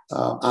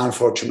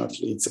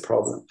 Unfortunately, it's a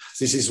problem.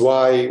 This is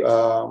why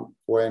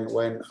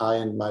when I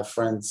and my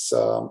friends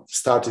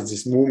started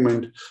this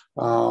movement,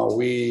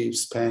 we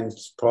spent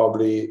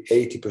probably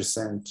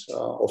 80%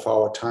 of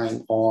our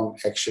time on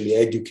actually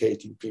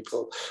educating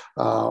people.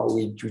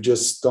 We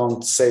just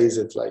don't say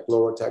that like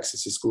lower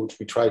taxes is good.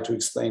 We try to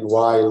explain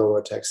why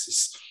lower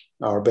taxes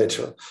are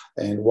better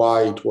and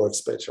why it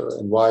works better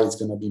and why it's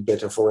going to be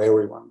better for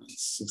everyone.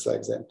 It's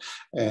like that.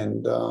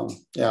 And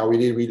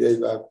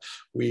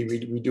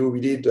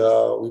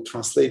we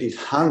translated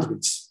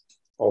hundreds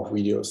of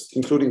videos,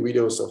 including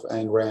videos of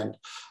Ayn Rand,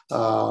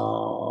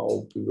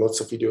 lots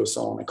of videos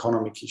on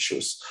economic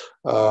issues,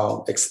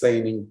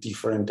 explaining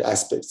different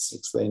aspects,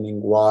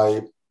 explaining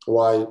why.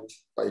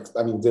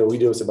 There are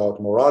videos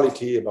about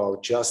morality,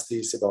 about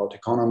justice, about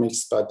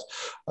economics, but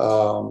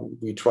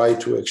we try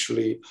to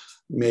actually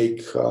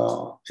make,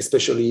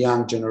 especially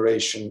young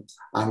generation,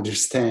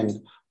 understand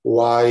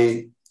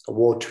why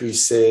what we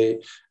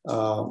say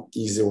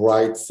is the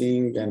right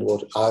thing and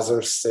what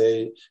others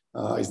say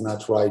is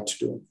not right to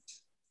do.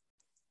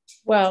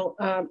 Well,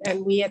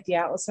 and we at the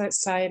Atlas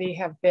Society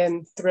have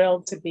been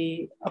thrilled to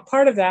be a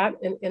part of that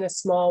in a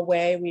small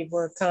way. We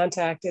were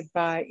contacted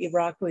by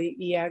Irakli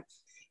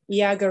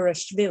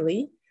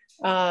Iagarashvili,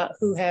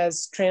 who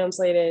has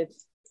translated,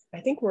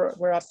 I think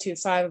we're up to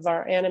 5 of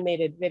our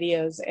animated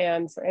videos.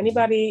 And for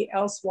anybody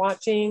else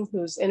watching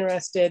who's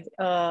interested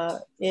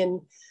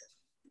in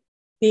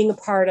being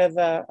a part of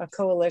a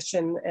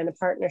coalition and a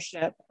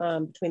partnership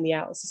between the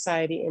Atlas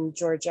Society and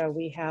Georgia,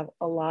 we have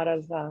a lot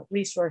of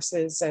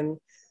resources and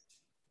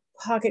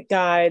pocket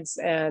guides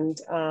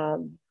and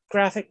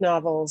graphic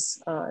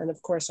novels, and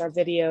of course our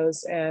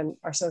videos and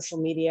our social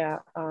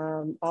media,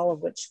 all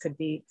of which could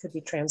be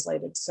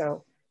translated.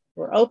 So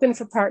we're open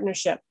for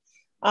partnership.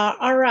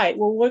 All right,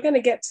 well, we're going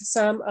to get to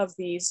some of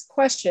these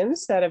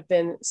questions that have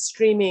been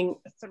streaming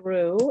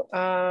through.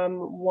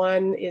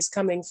 One is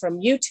coming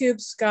from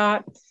YouTube.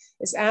 Scott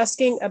is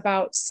asking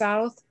about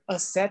South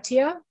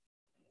Ossetia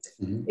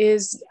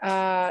is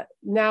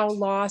now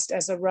lost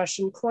as a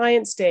Russian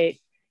client state,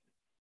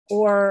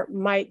 or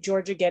might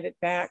Georgia get it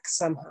back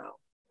somehow?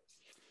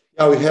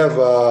 Yeah, we have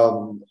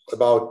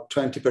about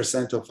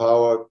 20% of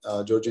our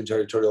Georgian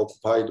territory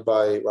occupied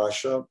by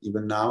Russia,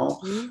 even now.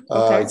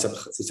 Okay. It's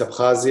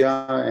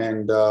Abkhazia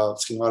and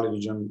Tskhinvali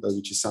region,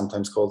 which is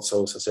sometimes called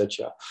South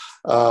Ossetia.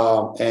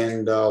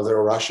 And there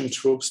are Russian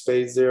troops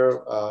based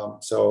there.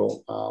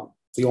 So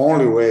the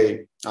only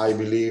way, I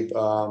believe,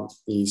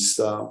 is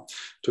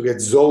to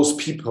get those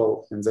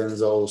people and then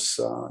those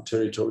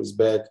territories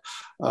back,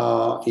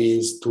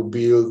 is to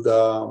build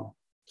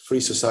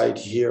free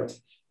society here.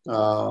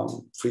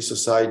 Free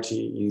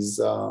society is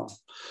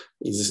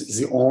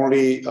the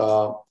only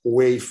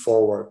way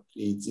forward.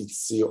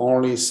 It's the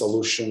only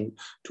solution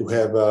to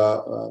have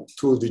a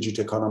two-digit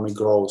economic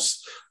growth.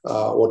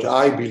 What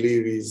I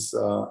believe is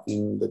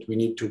that we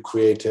need to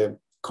create a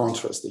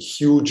contrast, a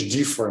huge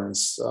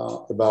difference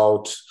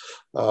about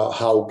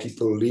how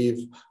people live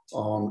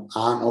on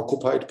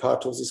unoccupied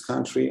part of this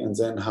country and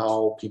then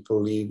how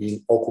people live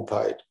in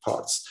occupied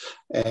parts.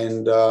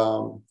 And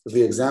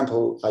the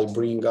example I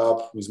bring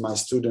up with my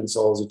students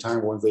all the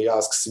time when they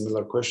ask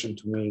similar question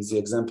to me is the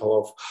example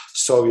of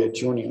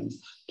Soviet Union.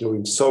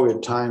 During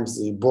Soviet times,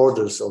 the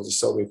borders of the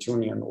Soviet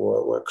Union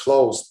were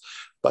closed,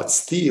 but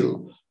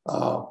still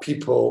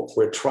people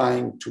were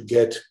trying to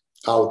get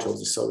out of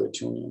the Soviet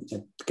Union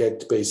and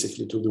get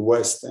basically to the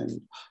West,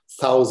 and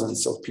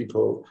thousands of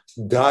people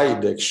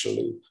died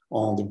actually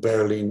on the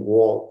Berlin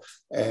Wall,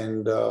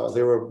 and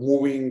they were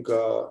moving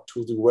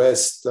to the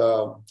West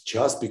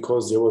just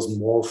because there was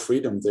more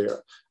freedom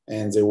there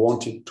and they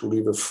wanted to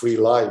live a free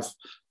life.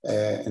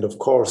 And of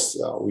course,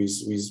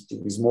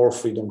 with more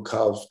freedom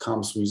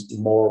comes with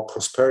more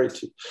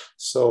prosperity.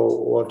 So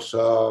what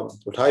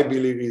I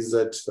believe is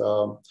that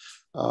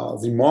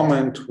the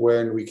moment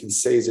when we can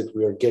say that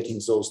we are getting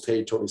those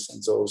territories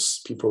and those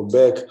people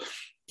back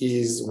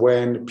is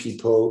when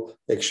people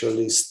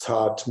actually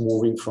start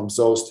moving from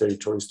those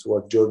territories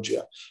toward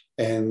Georgia,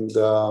 and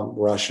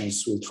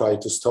Russians will try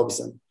to stop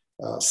them.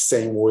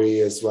 Same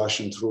way as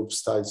Russian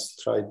troops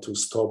tried to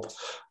stop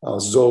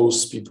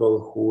those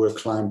people who were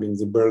climbing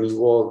the Berlin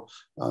Wall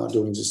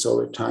during the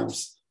Soviet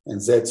times. And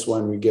that's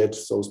when we get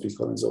those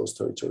people and those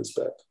territories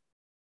back.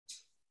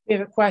 We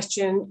have a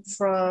question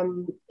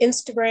from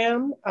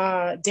Instagram.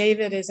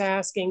 David is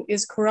asking,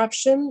 is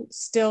corruption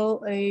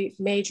still a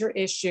major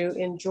issue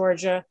in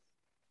Georgia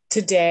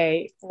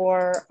today,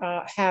 or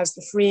has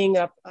the freeing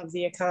up of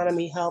the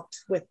economy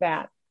helped with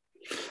that?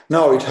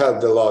 No, it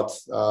helped a lot.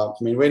 I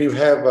mean, when you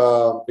have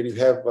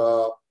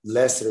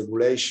less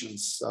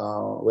regulations,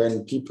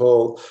 when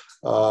people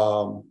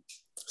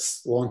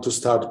want to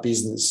start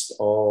business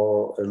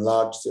or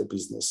enlarge their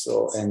business,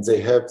 and they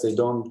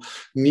don't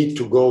need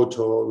to go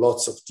to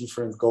lots of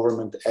different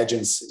government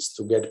agencies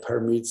to get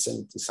permits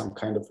and some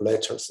kind of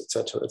letters,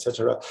 etc.,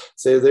 etc.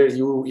 So there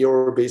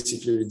you're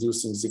basically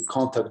reducing the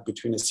contact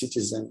between a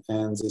citizen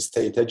and the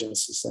state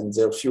agencies, and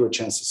there are fewer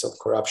chances of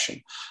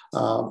corruption.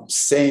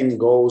 Same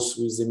goes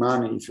with the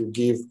money. If you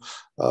give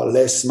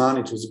less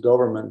money to the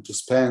government to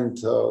spend,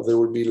 there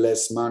will be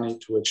less money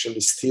to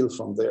actually steal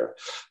from there.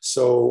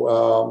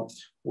 So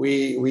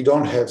we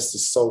don't have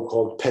this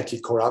so-called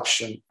petty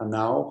corruption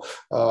now,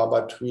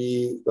 but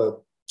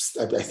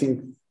I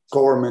think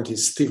government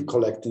is still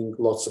collecting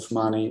lots of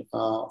money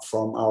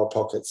from our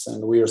pockets,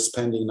 and we are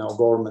spending now.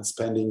 Government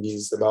spending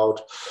is about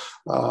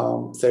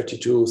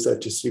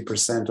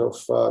 32-33% of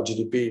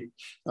GDP,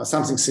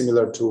 something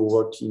similar to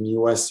what in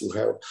US you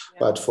have. Yeah.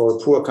 But for a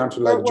poor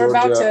country like Georgia, we're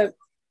about to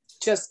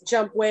just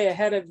jump way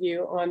ahead of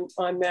you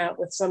on that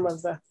with some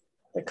of the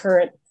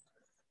current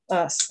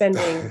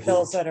spending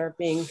bills that are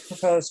being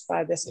proposed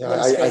by this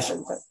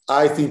administration.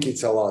 I think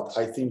it's a lot.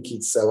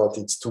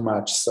 It's too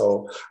much.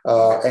 So,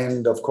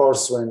 and of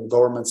course, when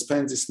government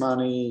spends this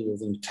money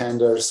using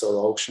tenders or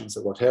auctions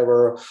or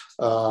whatever,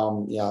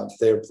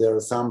 there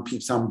are some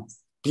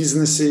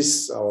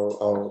businesses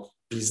or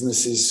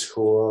businesses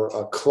who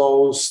are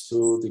close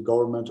to the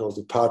government or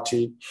the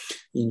party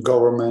in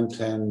government,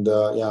 and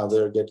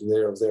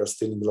they're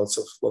stealing lots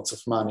of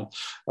money.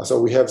 So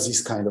we have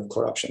this kind of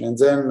corruption, and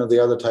then the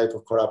other type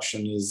of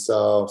corruption is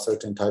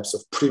certain types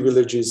of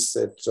privileges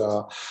that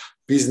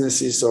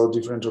businesses or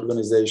different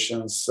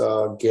organizations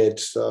get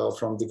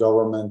from the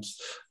government.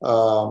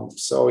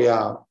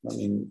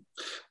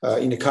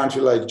 In a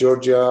country like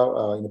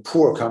Georgia, in a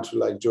poor country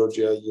like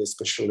Georgia,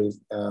 especially,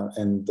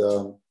 and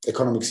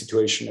economic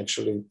situation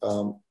actually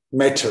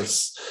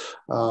matters.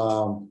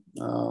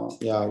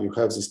 You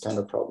have these kind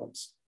of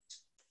problems.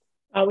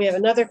 We have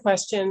another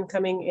question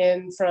coming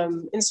in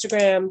from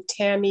Instagram.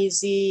 Tammy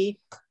Z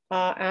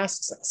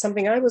asks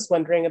something I was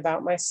wondering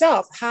about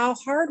myself. How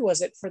hard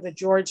was it for the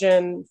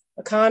Georgian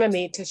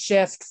economy to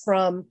shift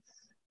from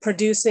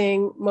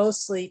producing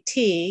mostly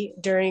tea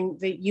during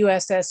the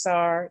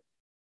USSR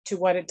to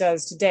what it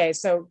does today?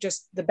 So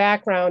just the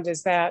background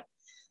is that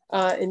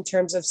in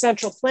terms of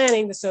central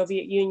planning, the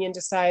Soviet Union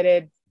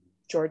decided,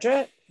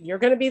 Georgia, you're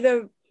going to be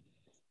the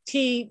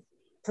tea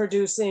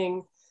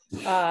producing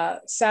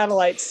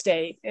satellite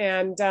state.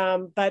 And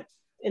but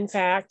in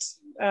fact,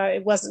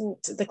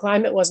 the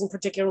climate wasn't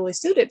particularly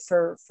suited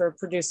for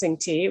producing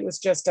tea. It was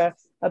just a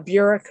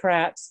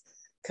bureaucrat's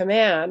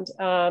command.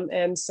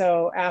 And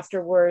so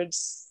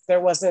afterwards, there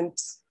wasn't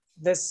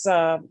this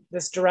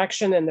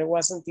direction, and there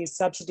wasn't these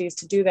subsidies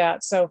to do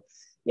that. So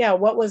yeah,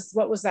 what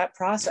was that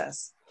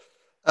process?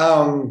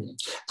 I'm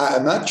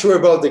not sure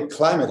about the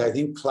climate. I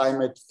think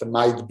climate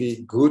might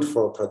be good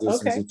for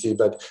producing the tea,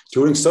 but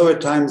during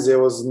Soviet times there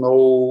was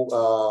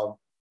no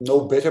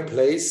better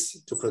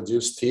place to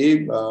produce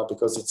tea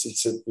because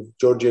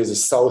Georgia is a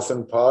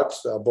southern part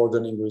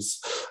bordering with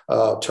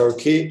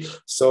Turkey.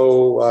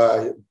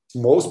 So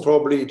most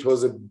probably it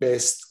was the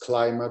best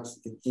climate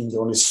in the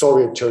only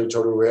Soviet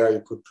territory where you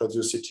could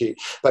produce a tea.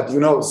 But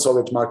the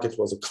Soviet market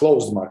was a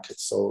closed market.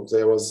 So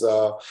there was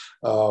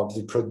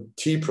the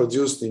tea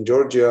produced in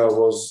Georgia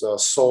was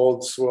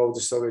sold throughout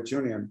the Soviet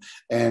Union.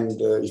 And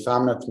if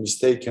I'm not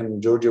mistaken,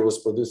 Georgia was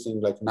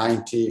producing like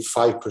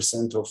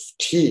 95% of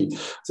tea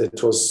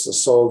that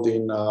was sold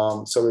in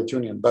Soviet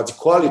Union. But the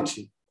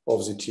quality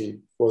of the tea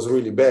was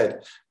really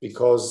bad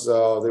because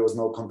there was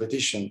no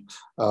competition,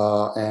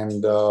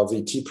 and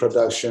the tea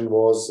production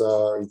was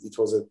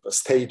a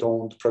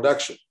state-owned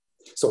production.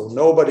 So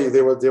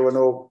there were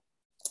no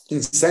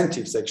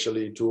incentives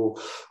actually to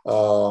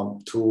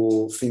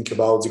think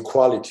about the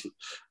quality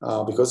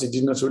because it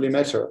did not really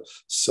matter.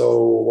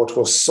 So what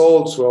was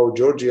sold throughout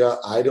Georgia,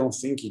 I don't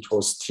think it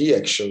was tea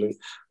actually.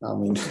 I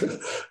mean,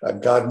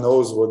 God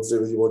knows what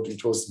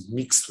it was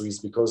mixed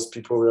with because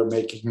people were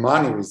making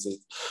money with it.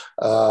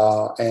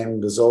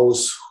 And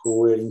those who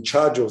were in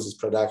charge of this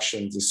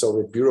production, the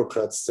Soviet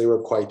bureaucrats, they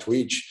were quite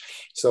rich.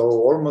 So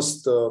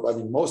almost,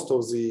 most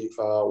of the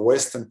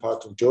western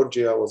part of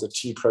Georgia was a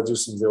tea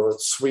producing. There were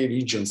 3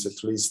 regions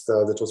at least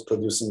that was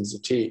producing the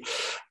tea.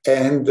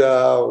 And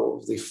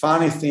the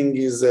funny thing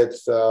is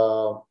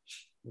that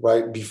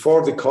right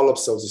before the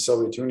collapse of the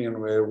Soviet Union,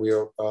 where we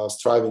are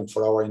striving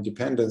for our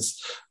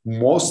independence,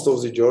 most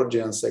of the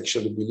Georgians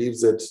actually believe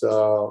that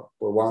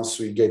once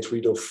we get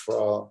rid of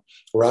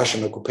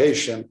Russian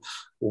occupation,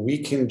 we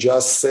can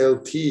just sell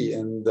tea,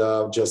 and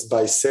just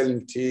by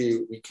selling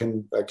tea, we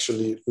can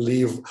actually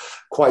live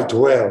quite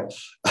well.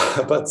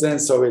 But then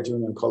Soviet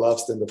Union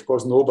collapsed, and of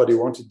course, nobody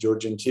wanted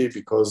Georgian tea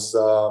because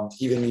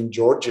even in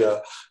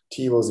Georgia,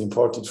 tea was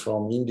imported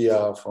from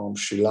India, from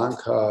Sri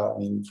Lanka,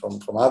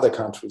 from other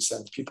countries,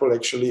 and people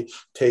actually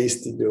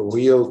tasted the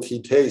real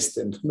tea taste,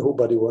 and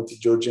nobody wanted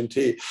Georgian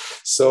tea.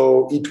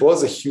 So it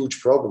was a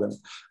huge problem.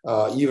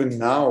 Even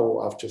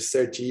now, after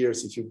 30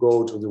 years, if you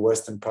go to the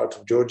western part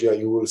of Georgia,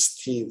 you will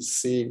still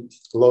see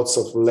lots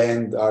of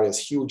land areas,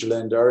 huge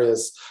land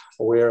areas,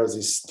 where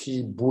these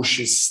tea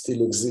bushes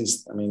still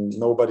exist. I mean,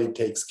 nobody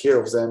takes care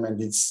of them,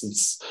 and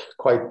it's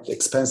quite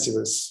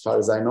expensive, as far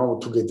as I know,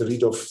 to get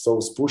rid of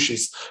those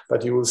bushes.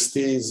 But you will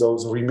see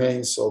those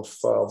remains of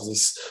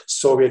this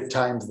Soviet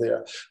times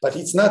there. But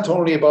it's not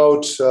only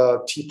about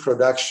tea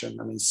production.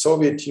 I mean,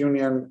 Soviet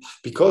Union,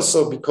 because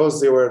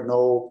there were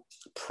no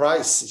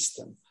price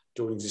system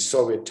during the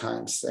Soviet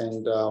times,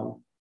 and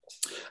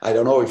I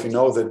don't know if you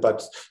know that,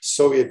 but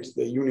Soviet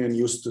Union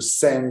used to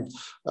send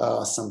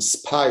some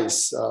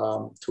spies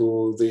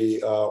to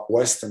the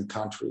Western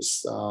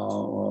countries.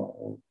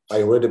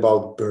 I read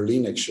about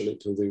Berlin actually,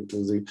 to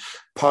the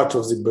part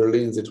of the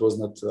Berlin that was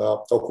not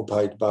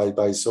occupied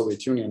by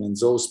Soviet Union, and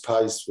those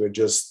spies were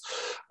just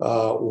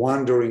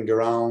wandering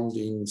around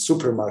in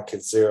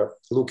supermarkets there,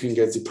 looking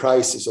at the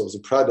prices of the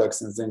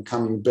products, and then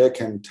coming back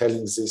and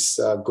telling this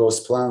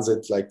ghost plans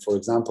that, like, for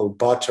example,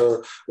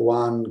 butter,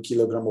 1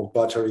 kilogram of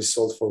butter is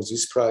sold for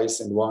this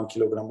price, and 1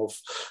 kilogram of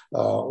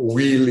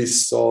wheat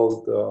is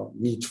sold,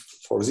 meat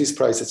for this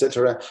price,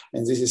 etc.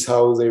 And this is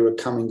how they were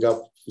coming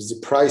up with the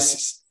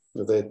prices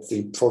for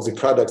the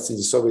products in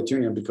the Soviet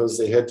Union, because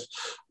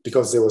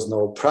there was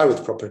no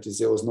private properties,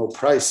 there was no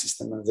price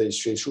system, and they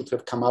should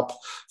have come up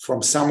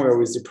from somewhere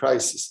with the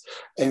prices.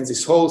 And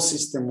this whole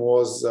system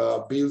was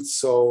built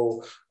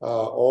so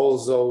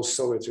all those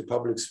Soviet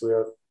republics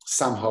were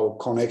somehow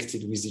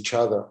connected with each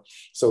other.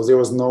 So there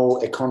was no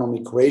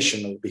economic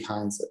rationale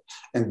behind it.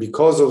 And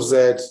because of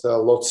that,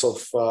 lots of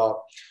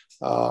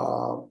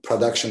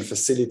production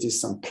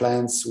facilities and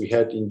plants we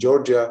had in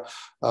Georgia.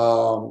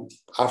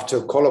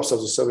 After collapse of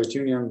the Soviet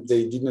Union,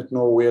 they did not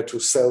know where to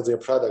sell their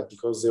product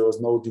because there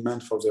was no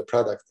demand for their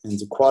product, and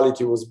the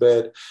quality was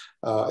bad,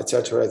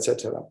 etc.,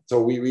 etc.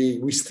 So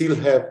we still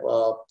have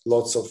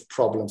lots of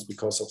problems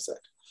because of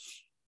that.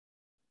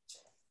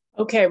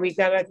 Okay, we've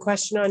got a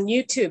question on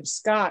YouTube.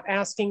 Scott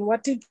asking,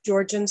 what do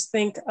Georgians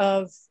think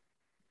of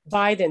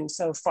Biden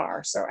so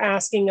far? So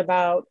asking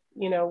about,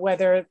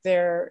 whether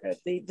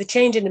the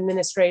change in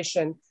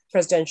administration,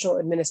 presidential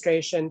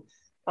administration,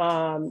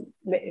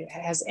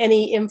 has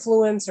any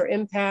influence or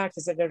impact?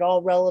 Is it at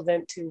all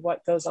relevant to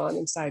what goes on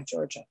inside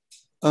Georgia?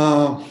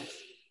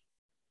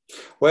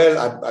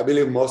 Well, I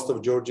believe most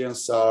of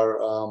Georgians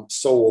are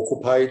so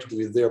occupied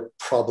with their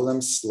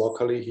problems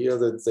locally here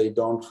that they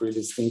don't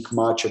really think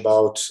much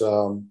about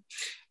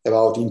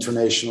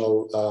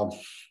international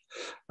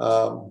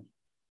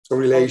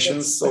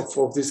relations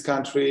of this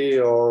country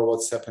or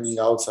what's happening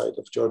outside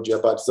of Georgia.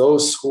 But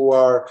those who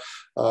are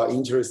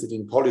interested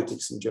in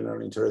politics in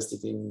general,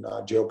 interested in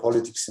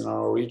geopolitics in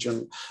our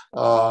region,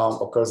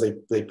 of course,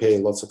 they pay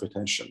lots of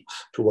attention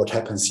to what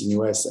happens in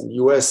US. And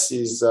US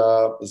is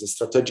a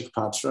strategic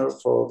partner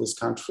for this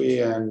country,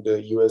 and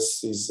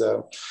US is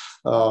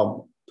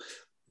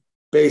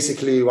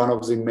basically one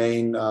of the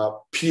main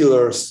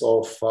pillars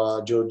of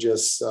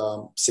Georgia's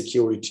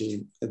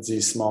security at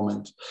this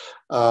moment.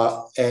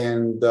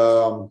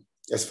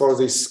 As for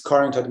this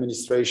current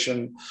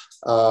administration,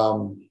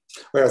 well,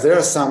 there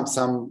are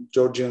some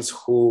Georgians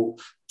who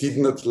did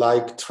not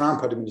like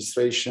Trump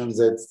administration,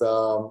 that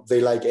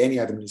they like any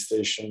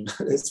administration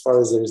as far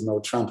as there is no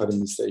Trump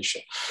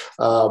administration.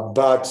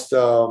 But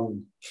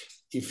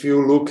if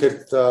you look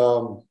at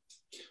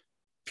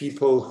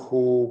people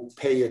who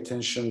pay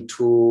attention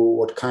to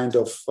what kind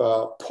of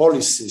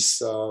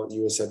policies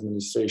U.S.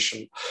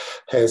 administration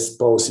has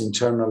both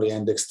internally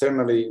and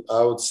externally,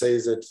 I would say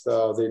that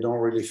they don't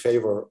really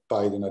favor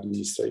Biden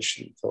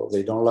administration. So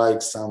they don't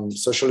like some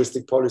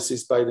socialistic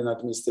policies Biden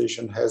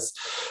administration has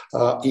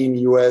in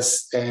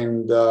U.S.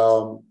 and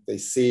they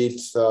see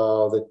it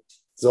that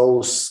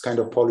those kind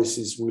of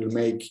policies will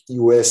make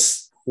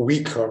U.S.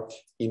 weaker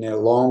in a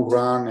long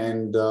run,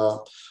 and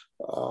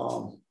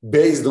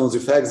based on the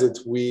fact that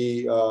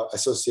we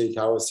associate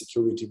our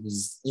security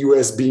with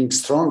US being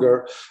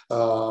stronger,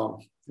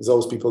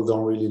 those people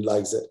don't really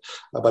like that.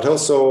 But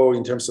also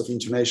in terms of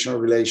international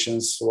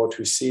relations, what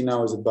we see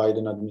now is the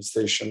Biden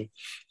administration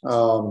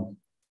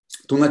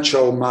do not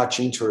show much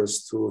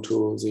interest to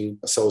the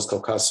South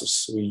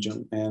Caucasus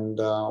region, and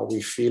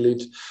we feel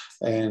it,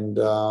 and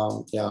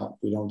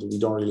we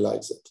don't really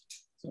like that.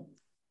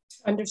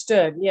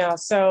 Understood. Yeah.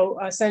 So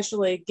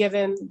essentially,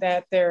 given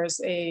that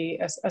there's a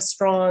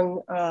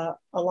strong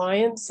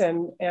alliance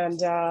and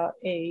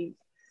a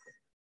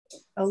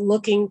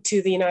looking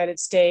to the United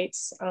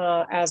States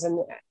as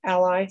an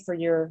ally for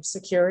your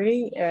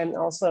security, and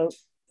also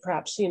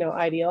perhaps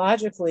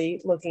ideologically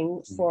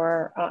looking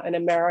for an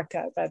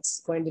America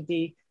that's going to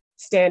be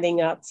standing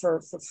up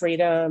for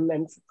freedom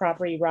and for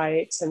property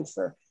rights and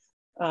for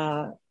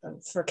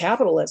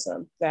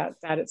capitalism, that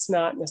it's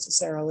not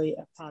necessarily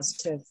a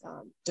positive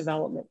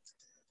development.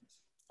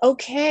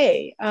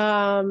 Okay,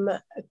 a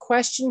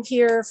question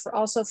here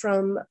also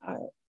from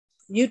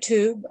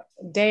YouTube.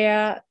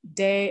 Dea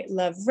De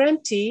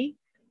Lavrenti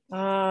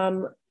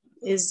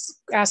is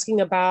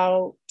asking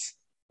about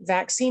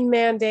vaccine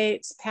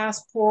mandates,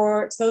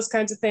 passports, those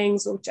kinds of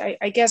things, which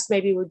I guess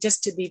maybe we're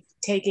just to be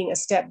taking a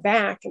step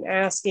back and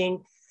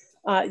asking,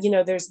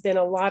 there's been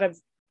a lot of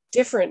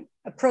different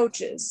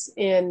approaches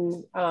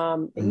in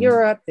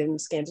Europe, in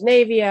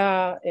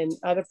Scandinavia, in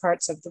other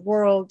parts of the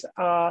world.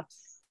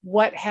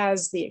 What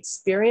has the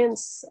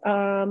experience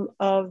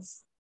of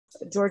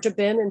Georgia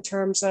been in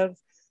terms of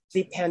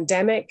the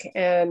pandemic,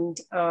 and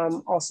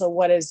also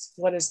what is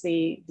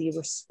the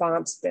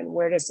response been?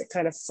 Where does it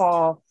kind of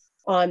fall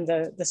on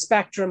the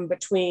spectrum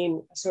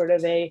between sort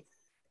of a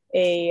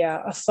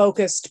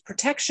focused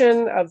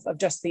protection of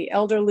just the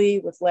elderly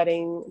with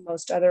letting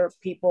most other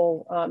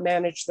people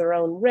manage their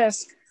own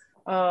risk,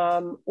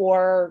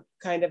 or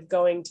kind of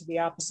going to the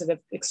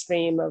opposite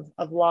extreme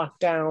of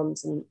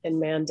lockdowns and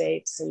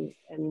mandates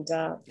and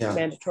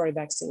mandatory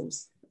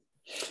vaccines?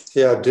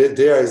 Yeah,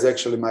 Dea is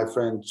actually my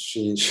friend.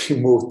 She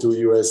moved to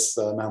US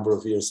a number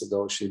of years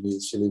ago. She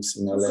lives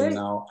in LA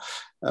now,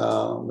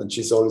 and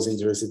she's always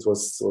interested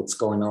what's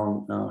going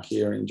on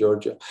here in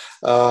Georgia.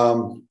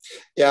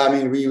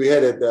 We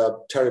had a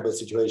terrible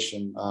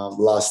situation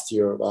last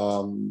year.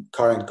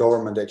 Current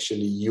government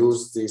actually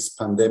used this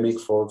pandemic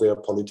for their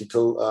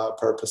political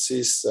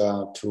purposes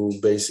to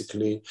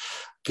basically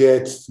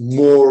get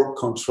more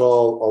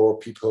control over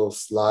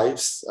people's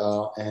lives,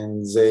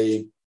 and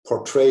they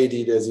portrayed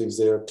it as if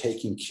they're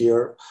taking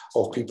care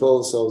of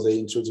people. So they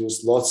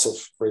introduced lots of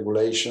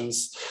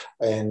regulations,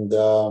 and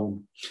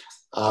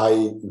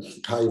I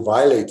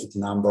violated a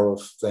number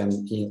of them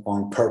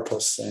on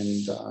purpose,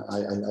 and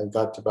I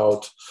got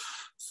about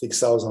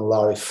 6,000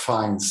 lari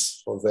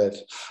fines for that.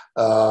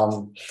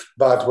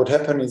 But what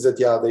happened is that,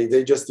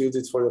 they just used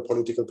it for the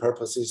political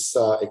purposes,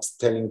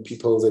 telling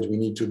people that we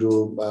need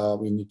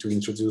to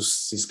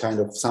introduce this kind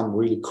of some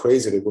really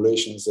crazy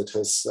regulations that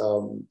has,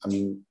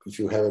 if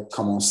you have a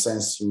common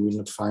sense, you will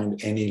not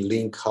find any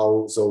link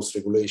how those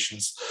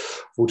regulations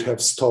would have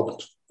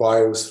stopped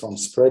virus from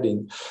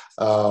spreading,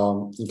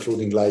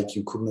 including like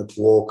you could not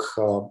walk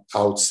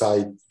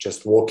outside.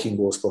 Just walking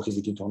was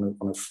prohibited on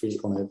a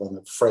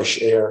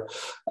fresh air,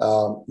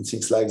 and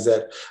things like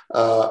that.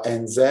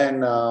 And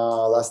then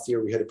last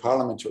year we had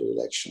parliamentary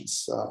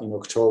elections in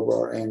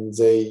October, and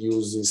they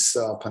used this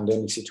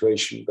pandemic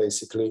situation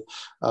basically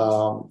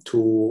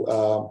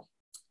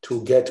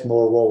to get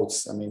more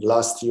votes. I mean,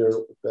 last year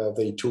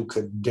they took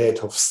a debt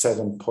of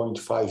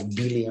 7.5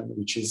 billion,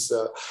 which is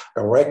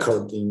a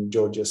record in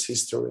Georgia's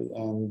history.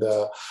 And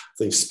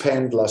they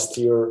spent last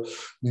year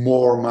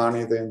more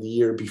money than the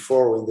year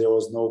before when there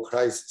was no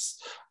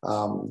crisis,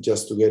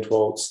 just to get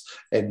votes.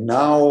 And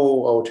now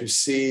what we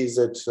see is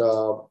that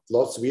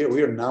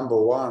we are number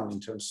one in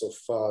terms of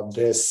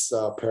deaths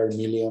per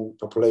million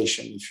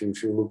population. If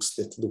you look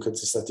at the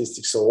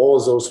statistics, so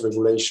all those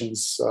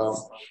regulations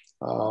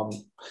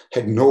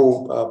had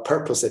no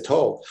purpose at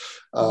all,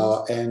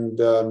 and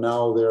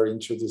now they're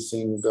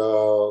introducing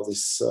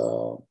this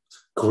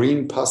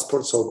green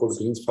passports, so-called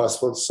green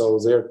passports. So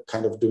they're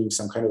kind of doing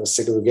some kind of a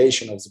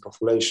segregation of the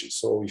population.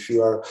 So if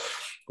you are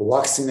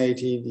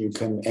vaccinated, you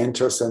can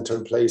enter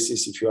certain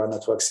places. If you are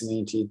not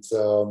vaccinated,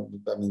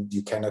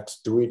 you cannot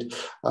do it,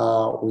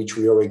 which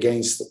we are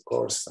against, of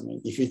course. I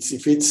mean, if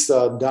it's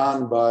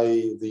done by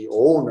the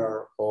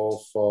owner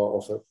of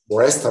a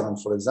restaurant,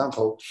 for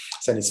example,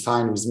 then it's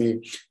fine with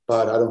me.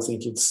 But I don't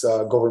think it's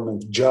a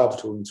government job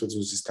to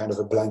introduce this kind of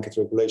a blanket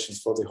regulations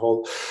for the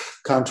whole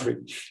country.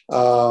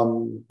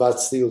 But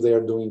still, they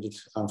are doing it,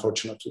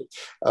 unfortunately.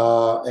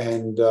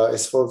 And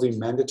as for the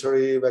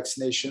mandatory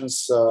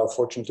vaccinations,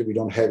 fortunately, we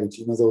don't have it,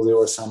 even though there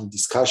were some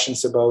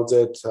discussions about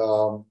that.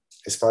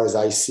 As far as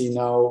I see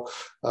now,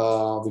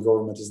 the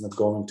government is not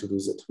going to do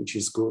that, which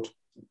is good.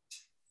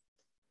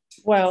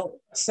 Well,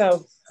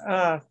 so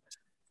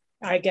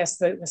I guess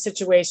the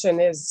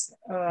situation is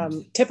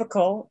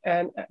typical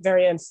and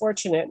very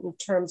unfortunate in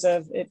terms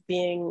of it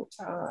being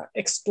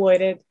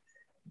exploited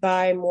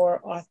by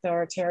more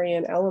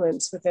authoritarian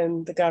elements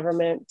within the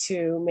government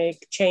to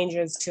make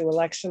changes to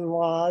election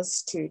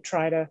laws to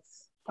try to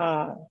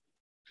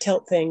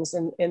tilt things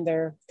in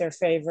their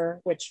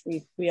favor, which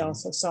we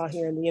also saw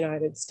here in the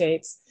United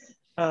States,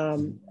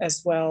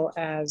 as well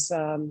as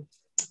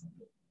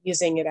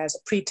using it as a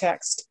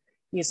pretext,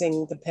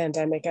 using the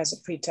pandemic as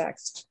a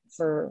pretext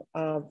for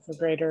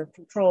greater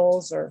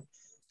controls, or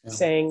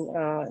saying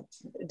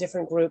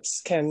different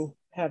groups can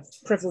have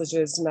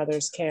privileges and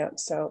others can't.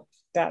 So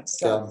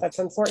that's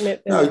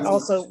unfortunate, and it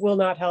also will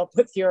not help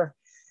with your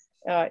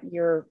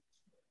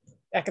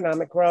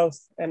economic growth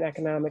and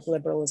economic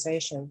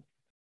liberalization.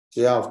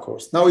 Yeah, of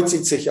course. No, I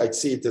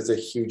see it as a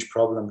huge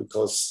problem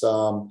because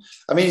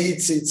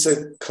it's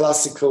a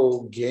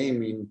classical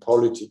game in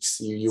politics.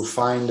 You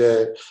find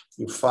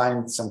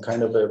some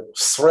kind of a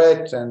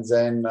threat, and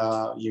then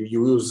you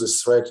use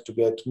this threat to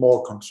get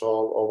more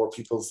control over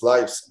people's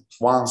lives.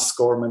 Once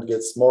government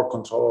gets more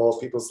control over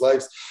people's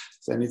lives,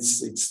 then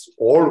it's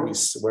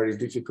always very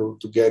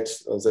difficult to get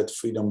that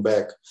freedom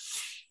back.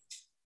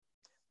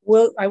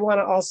 I want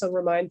to also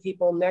remind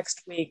people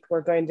next week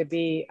we're going to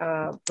be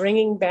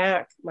bringing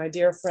back my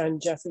dear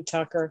friend Jeffrey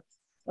Tucker.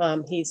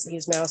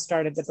 He's now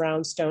started the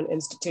Brownstone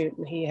Institute,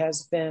 and he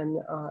has been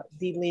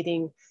the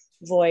leading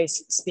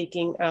voice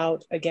speaking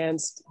out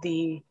against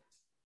the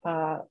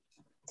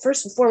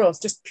first and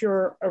foremost just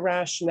pure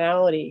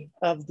irrationality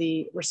of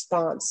the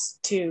response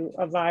to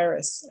a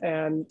virus,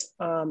 and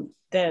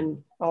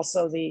then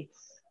also the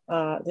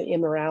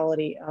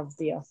immorality of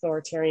the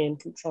authoritarian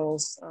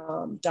controls,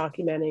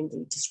 documenting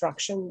the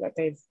destruction that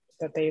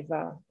they've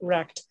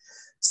wreaked.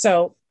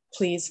 So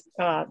please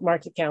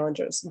mark your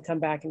calendars and come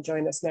back and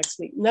join us next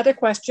week. Another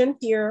question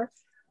here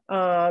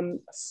from,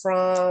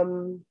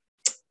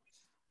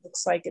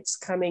 looks like it's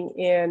coming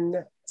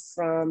in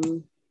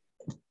from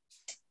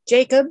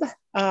Jacob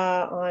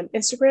on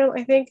Instagram,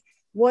 I think.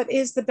 What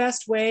is the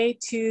best way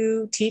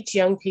to teach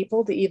young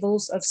people the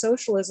evils of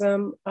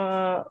socialism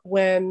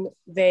when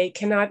they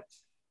cannot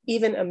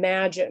even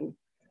imagine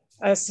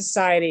a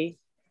society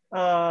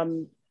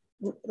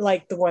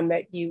like the one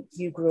that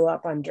you grew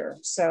up under?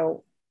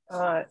 So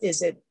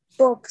is it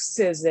books?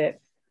 Is it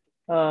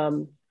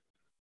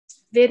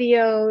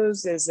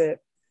videos? Is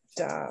it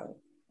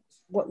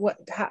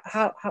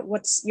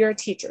what's your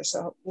teacher?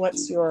 So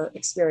what's your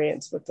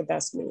experience with the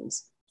best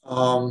means?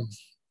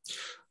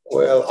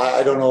 Well,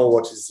 I don't know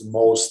what is the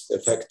most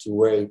effective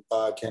way.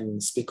 I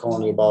can speak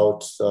only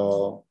about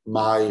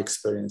my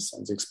experience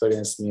and the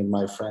experience me and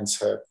my friends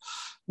have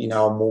in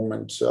our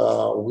movement.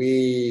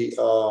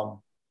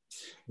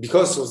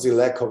 Because of the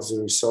lack of the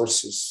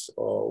resources,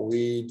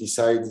 we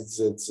decided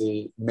that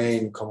the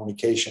main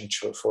communication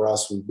for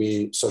us will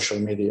be social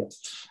media.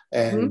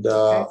 And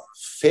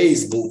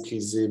Facebook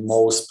is the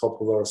most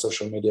popular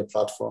social media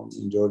platform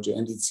in Georgia,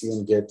 and it's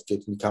even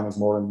becoming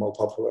more and more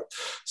popular.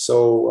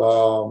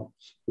 So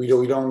we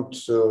don't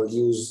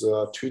use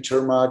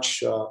Twitter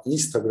much.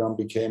 Instagram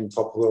became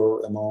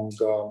popular among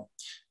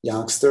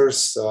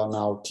youngsters.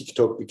 Now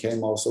TikTok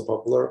became also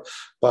popular,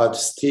 but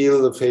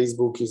still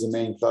Facebook is the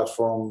main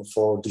platform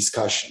for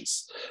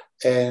discussions.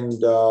 And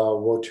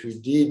what we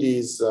did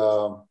is,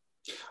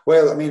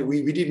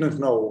 we did not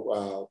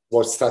know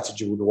what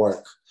strategy would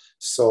work.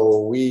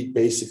 So we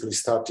basically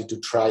started to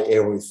try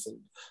everything.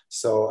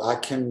 So I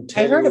can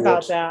tell you. I heard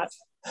about that.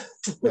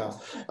 Yeah,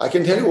 I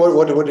can tell you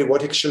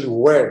what actually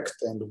worked,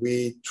 and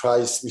we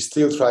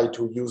still try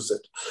to use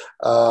it.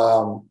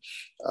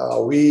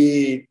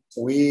 We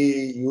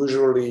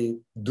usually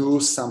do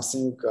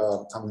something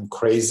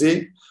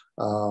crazy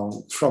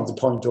from the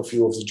point of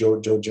view of the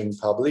Georgian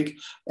public,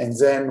 and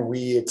then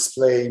we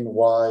explain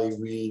why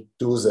we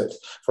do that.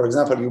 For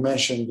example, you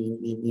mentioned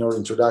in your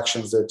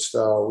introductions that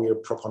I'm a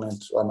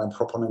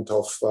proponent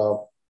of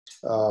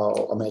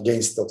I'm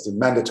against of the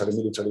mandatory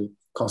military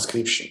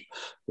conscription.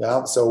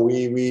 Yeah, so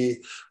we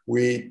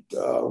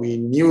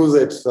knew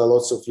that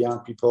lots of young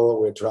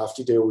people were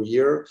drafted every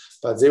year,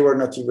 but they were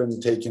not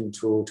even taken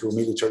to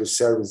military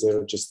service. They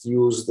were just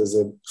used as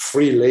a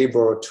free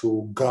labor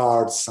to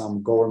guard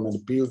some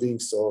government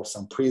buildings or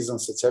some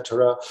prisons,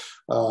 etc.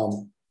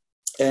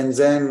 and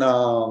then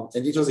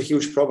and it was a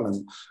huge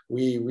problem.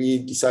 We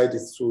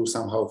decided to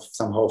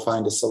somehow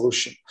find a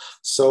solution.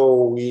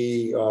 So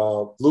we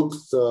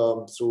looked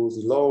through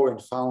the law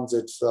and found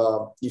that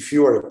if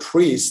you are a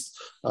priest,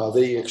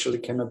 they actually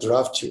cannot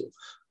draft you.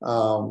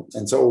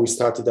 And so we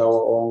started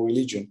our own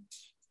religion.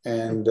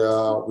 And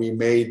we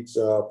made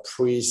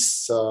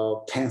priests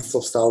tens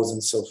of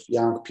thousands of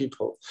young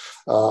people.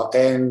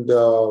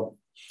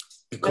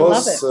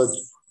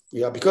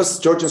 Because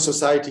Georgian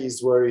society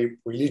is very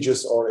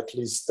religious, or at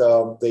least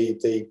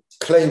they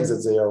claim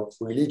that they are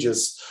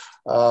religious,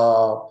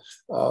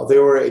 they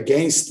were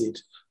against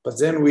it. But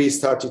then we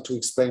started to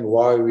explain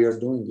why we are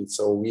doing it.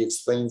 So we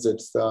explained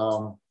that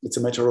it's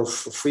a matter of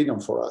freedom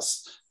for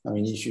us. I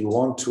mean, if you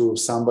want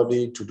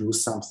somebody to do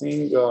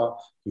something,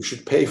 you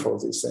should pay for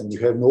this, and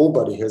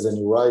nobody has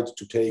any right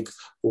to take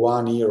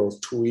 1 year or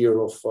 2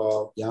 years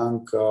of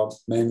young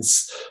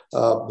man's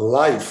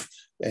life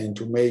and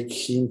to make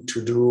him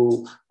to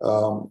do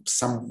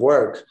some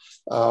work,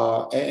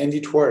 and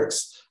it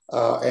works.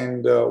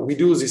 We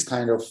do this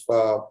kind of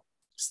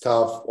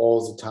stuff all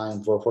the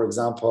time. For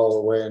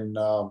example, when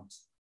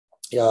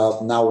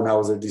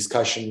now the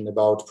discussion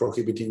about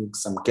prohibiting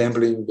some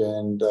gambling,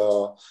 and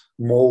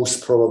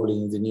most probably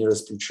in the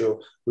nearest future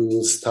we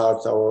will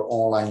start our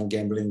online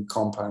gambling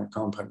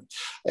company.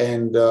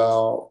 And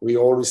we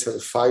always have a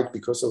fight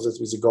because of that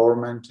with the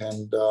government,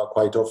 and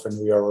quite often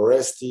we are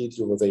arrested,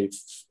 or they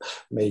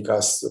make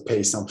us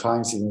pay some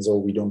fines even though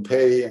we don't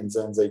pay, and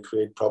then they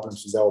create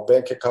problems with our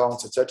bank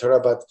accounts, etc.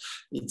 But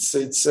it's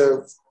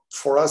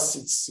for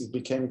us, it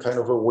became kind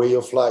of a way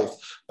of life.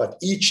 But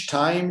each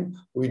time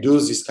we do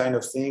this kind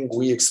of thing,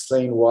 we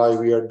explain why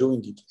we are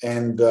doing it.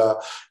 And,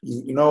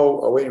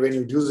 when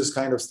you do this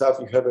kind of stuff,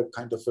 you have a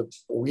kind of a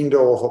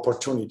window of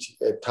opportunity,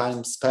 a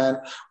time span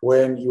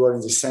when you are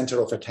in the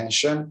center of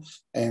attention,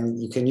 and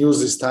you can use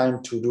this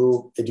time to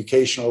do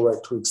educational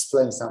work, to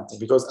explain something.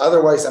 Because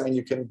otherwise, I mean,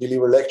 you can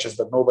deliver lectures,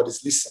 but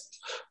nobody's listening.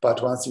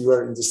 But once you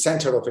are in the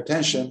center of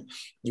attention,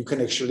 you can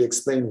actually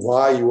explain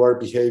why you are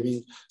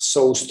behaving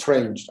so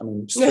strange. I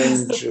mean,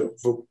 strange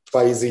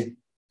by the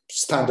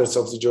standards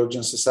of the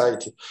Georgian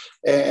society.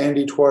 And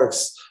it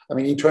works. I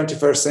mean, in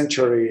 21st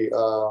century,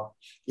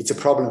 it's a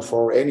problem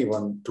for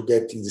anyone to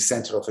get in the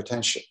center of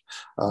attention.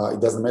 It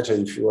doesn't matter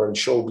if you are in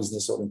show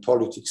business or in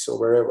politics or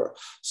wherever.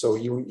 So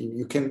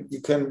you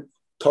can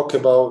talk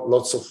about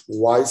lots of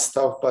wise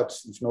stuff, but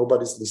if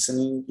nobody's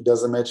listening, it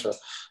doesn't matter.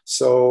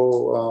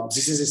 So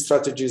this is a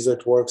strategy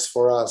that works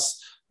for us.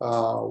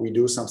 We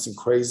do something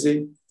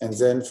crazy, and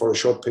then for a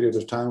short period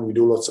of time, we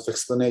do lots of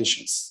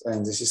explanations.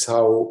 And this is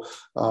how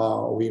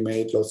we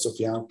made lots of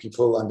young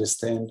people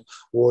understand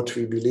what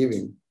we believe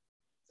in.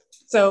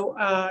 So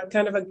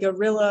kind of a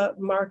guerrilla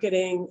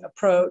marketing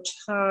approach,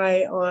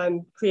 high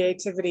on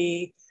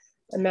creativity,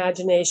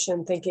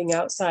 imagination, thinking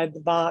outside the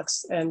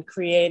box, and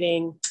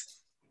creating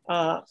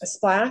a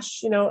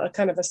splash, a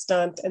kind of a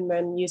stunt, and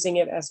then using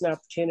it as an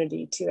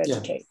opportunity to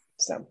educate. Yeah.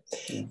 So,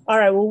 all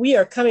right, well, we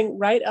are coming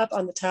right up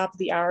on the top of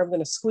the hour. I'm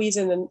going to squeeze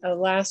in a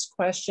last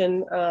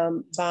question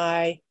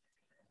by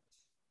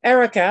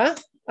Erica,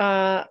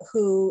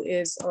 who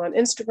is on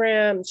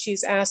Instagram.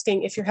 She's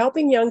asking, if you're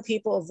helping young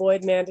people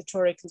avoid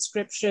mandatory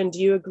conscription, do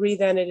you agree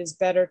then it is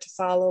better to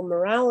follow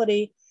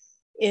morality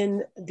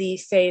in the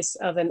face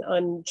of an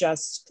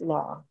unjust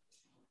law?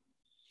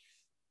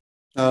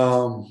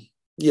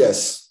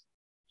 Yes.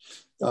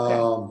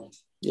 Okay.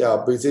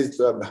 Yeah, but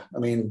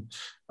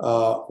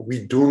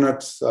we do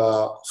not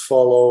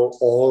follow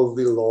all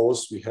the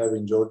laws we have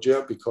in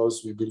Georgia,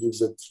 because we believe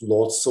that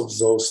lots of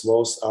those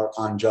laws are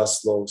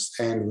unjust laws,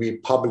 and we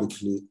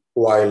publicly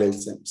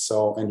violate them.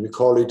 So, and we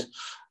call it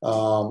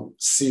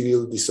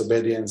civil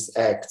disobedience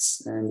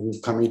acts, and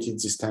we've committed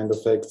this kind of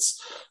acts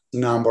a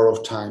number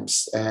of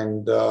times.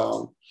 And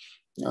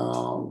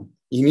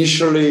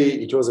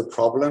initially, it was a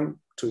problem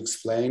to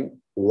explain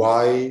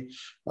why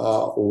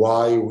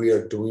we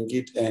are doing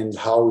it and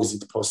how is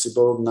it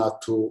possible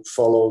not to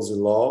follow the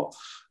law.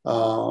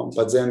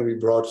 But then we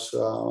brought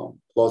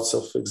lots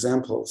of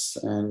examples,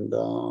 and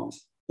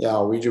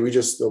we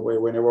just,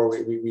 whenever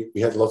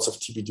we had lots of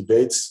TV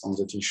debates on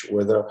that issue,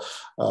 whether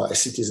a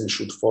citizen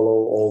should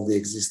follow all the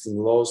existing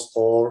laws,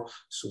 or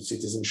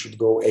citizen should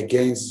go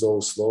against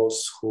those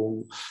laws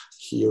whom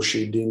he or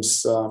she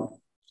deems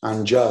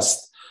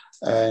unjust.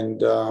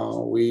 And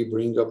we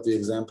bring up the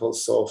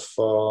examples of,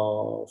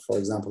 for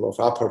example, of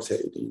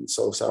apartheid in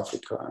South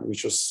Africa,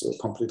 which was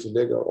completely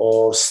legal,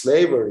 or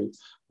slavery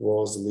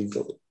was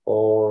legal,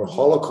 or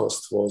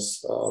Holocaust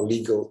was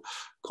legal,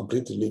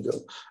 completely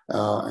legal.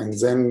 And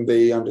then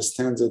they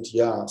understand that,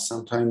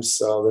 sometimes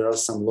there are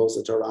some laws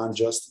that are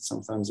unjust, and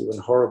sometimes even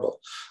horrible.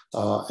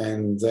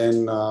 And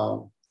then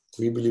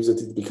we believe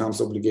that it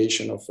becomes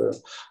obligation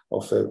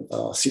of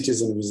a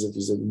citizen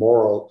with a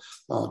moral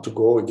to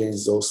go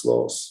against those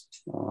laws.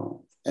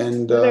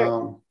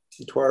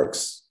 It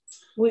works.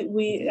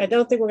 I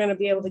don't think we're going to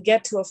be able to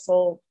get to a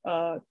full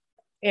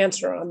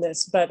answer on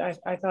this, but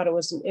I thought it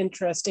was an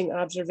interesting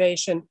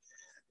observation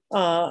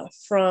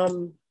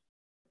from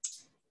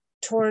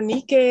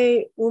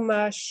Tornike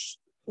Umash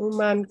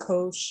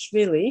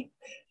Umankoshvili,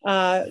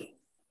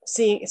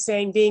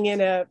 saying being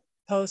in a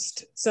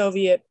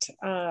post-Soviet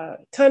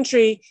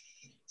country,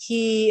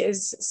 he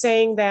is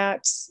saying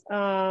that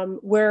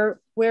where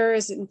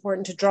is it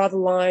important to draw the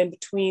line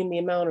between the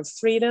amount of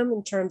freedom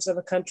in terms of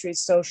a country's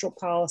social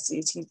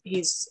policies?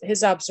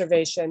 His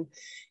observation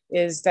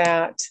is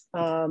that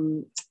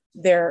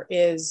there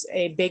is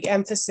a big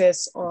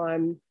emphasis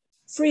on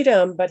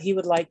freedom, but he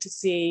would like to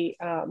see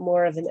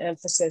more of an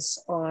emphasis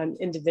on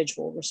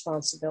individual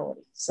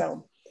responsibility.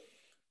 So,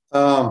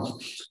 it's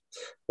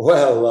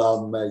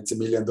 $1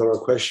 million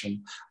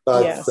question,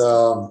 but yes.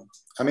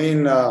 I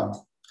mean,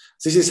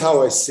 this is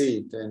how I see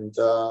it, and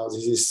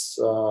this is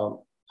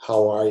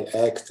how I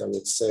act, I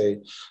would say.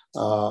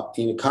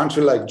 In a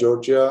country like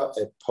Georgia,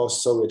 a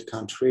post-Soviet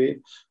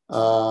country,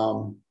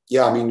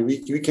 yeah, I mean,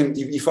 we can,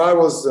 if I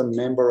was a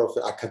member of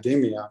the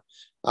academia,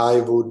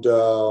 I would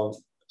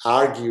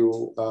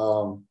argue,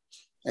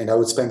 and I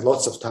would spend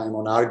lots of time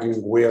on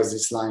arguing where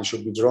this line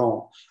should be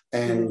drawn.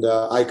 And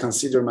I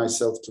consider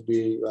myself to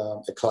be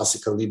a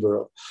classical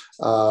liberal.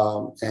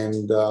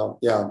 And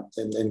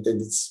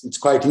it's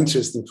quite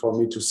interesting for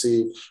me to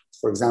see,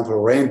 for example,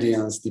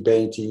 Randians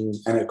debating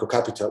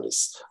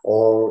anarcho-capitalists,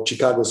 or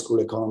Chicago school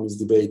economists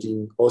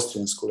debating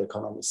Austrian school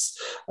economists.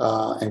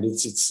 And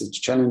it's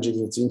challenging,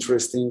 it's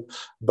interesting.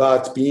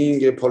 But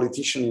being a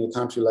politician in a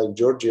country like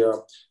Georgia,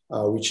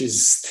 which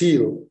is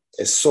still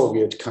a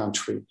Soviet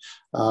country,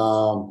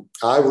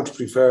 I would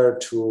prefer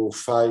to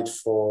fight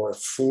for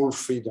full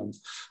freedom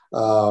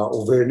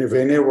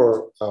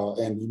whenever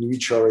and in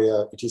which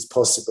area it is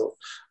possible,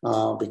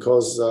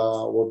 because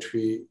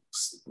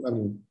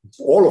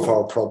all of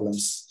our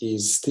problems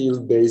is still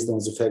based on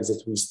the fact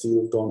that we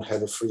still don't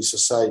have a free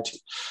society.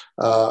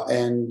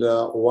 And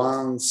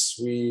once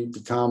we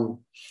become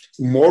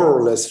more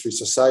or less free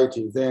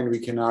society, then we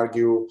can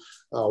argue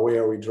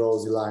where we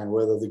draw the line,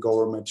 whether the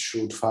government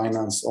should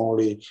finance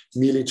only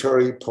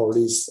military,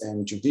 police,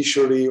 and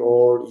judiciary,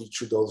 or it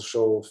should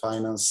also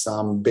finance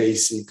some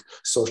basic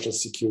social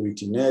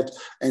security net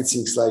and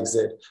things like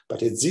that.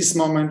 But at this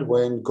moment,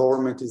 when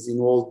government is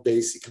involved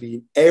basically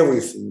in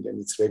everything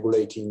and it's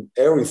regulating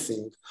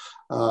everything,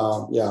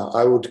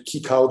 I would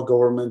kick out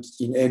government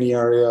in any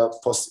area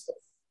possible.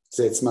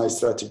 That's my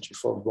strategy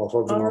for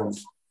the moment.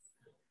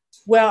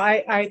 Well,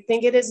 I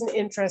think it is an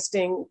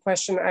interesting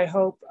question. I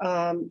hope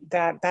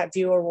that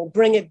viewer will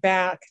bring it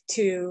back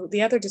to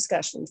the other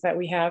discussions that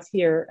we have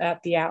here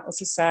at the Atlas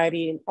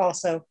Society, and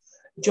also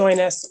join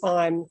us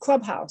on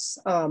Clubhouse,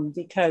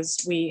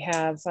 because we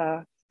have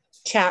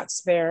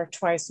chats there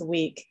twice a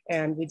week,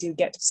 and we do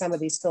get to some of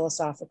these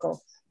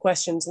philosophical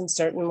questions, and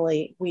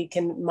certainly we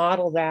can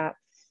model that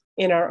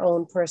in our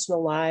own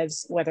personal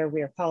lives, whether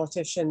we are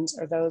politicians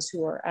or those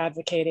who are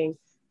advocating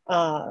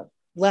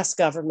less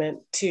government,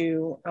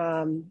 to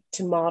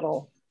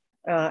model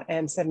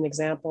and set an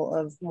example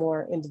of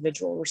more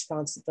individual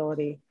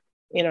responsibility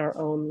in our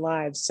own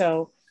lives.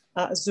 So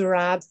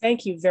Zurab,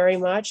 thank you very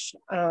much.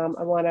 I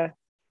want to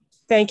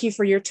thank you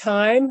for your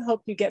time.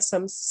 Hope you get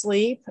some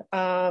sleep,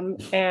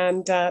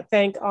 and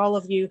thank all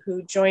of you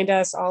who joined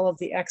us, all of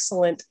the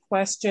excellent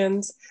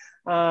questions.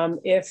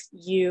 If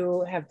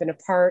you have been a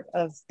part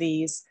of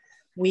these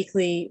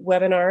weekly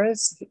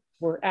webinars,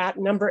 we're at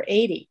number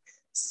 80.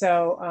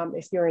 So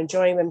if you're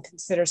enjoying them,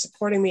 consider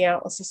supporting the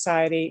Atlas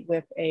Society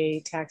with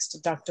a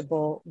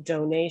tax-deductible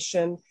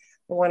donation.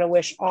 I want to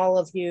wish all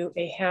of you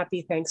a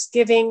happy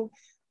Thanksgiving.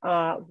 We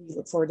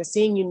look forward to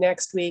seeing you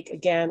next week,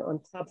 again on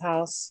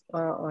Clubhouse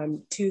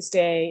on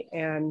Tuesday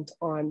and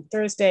on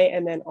Thursday.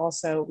 And then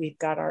also we've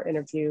got our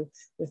interview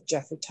with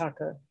Jeffrey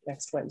Tucker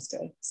next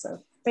Wednesday.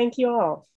 So thank you all.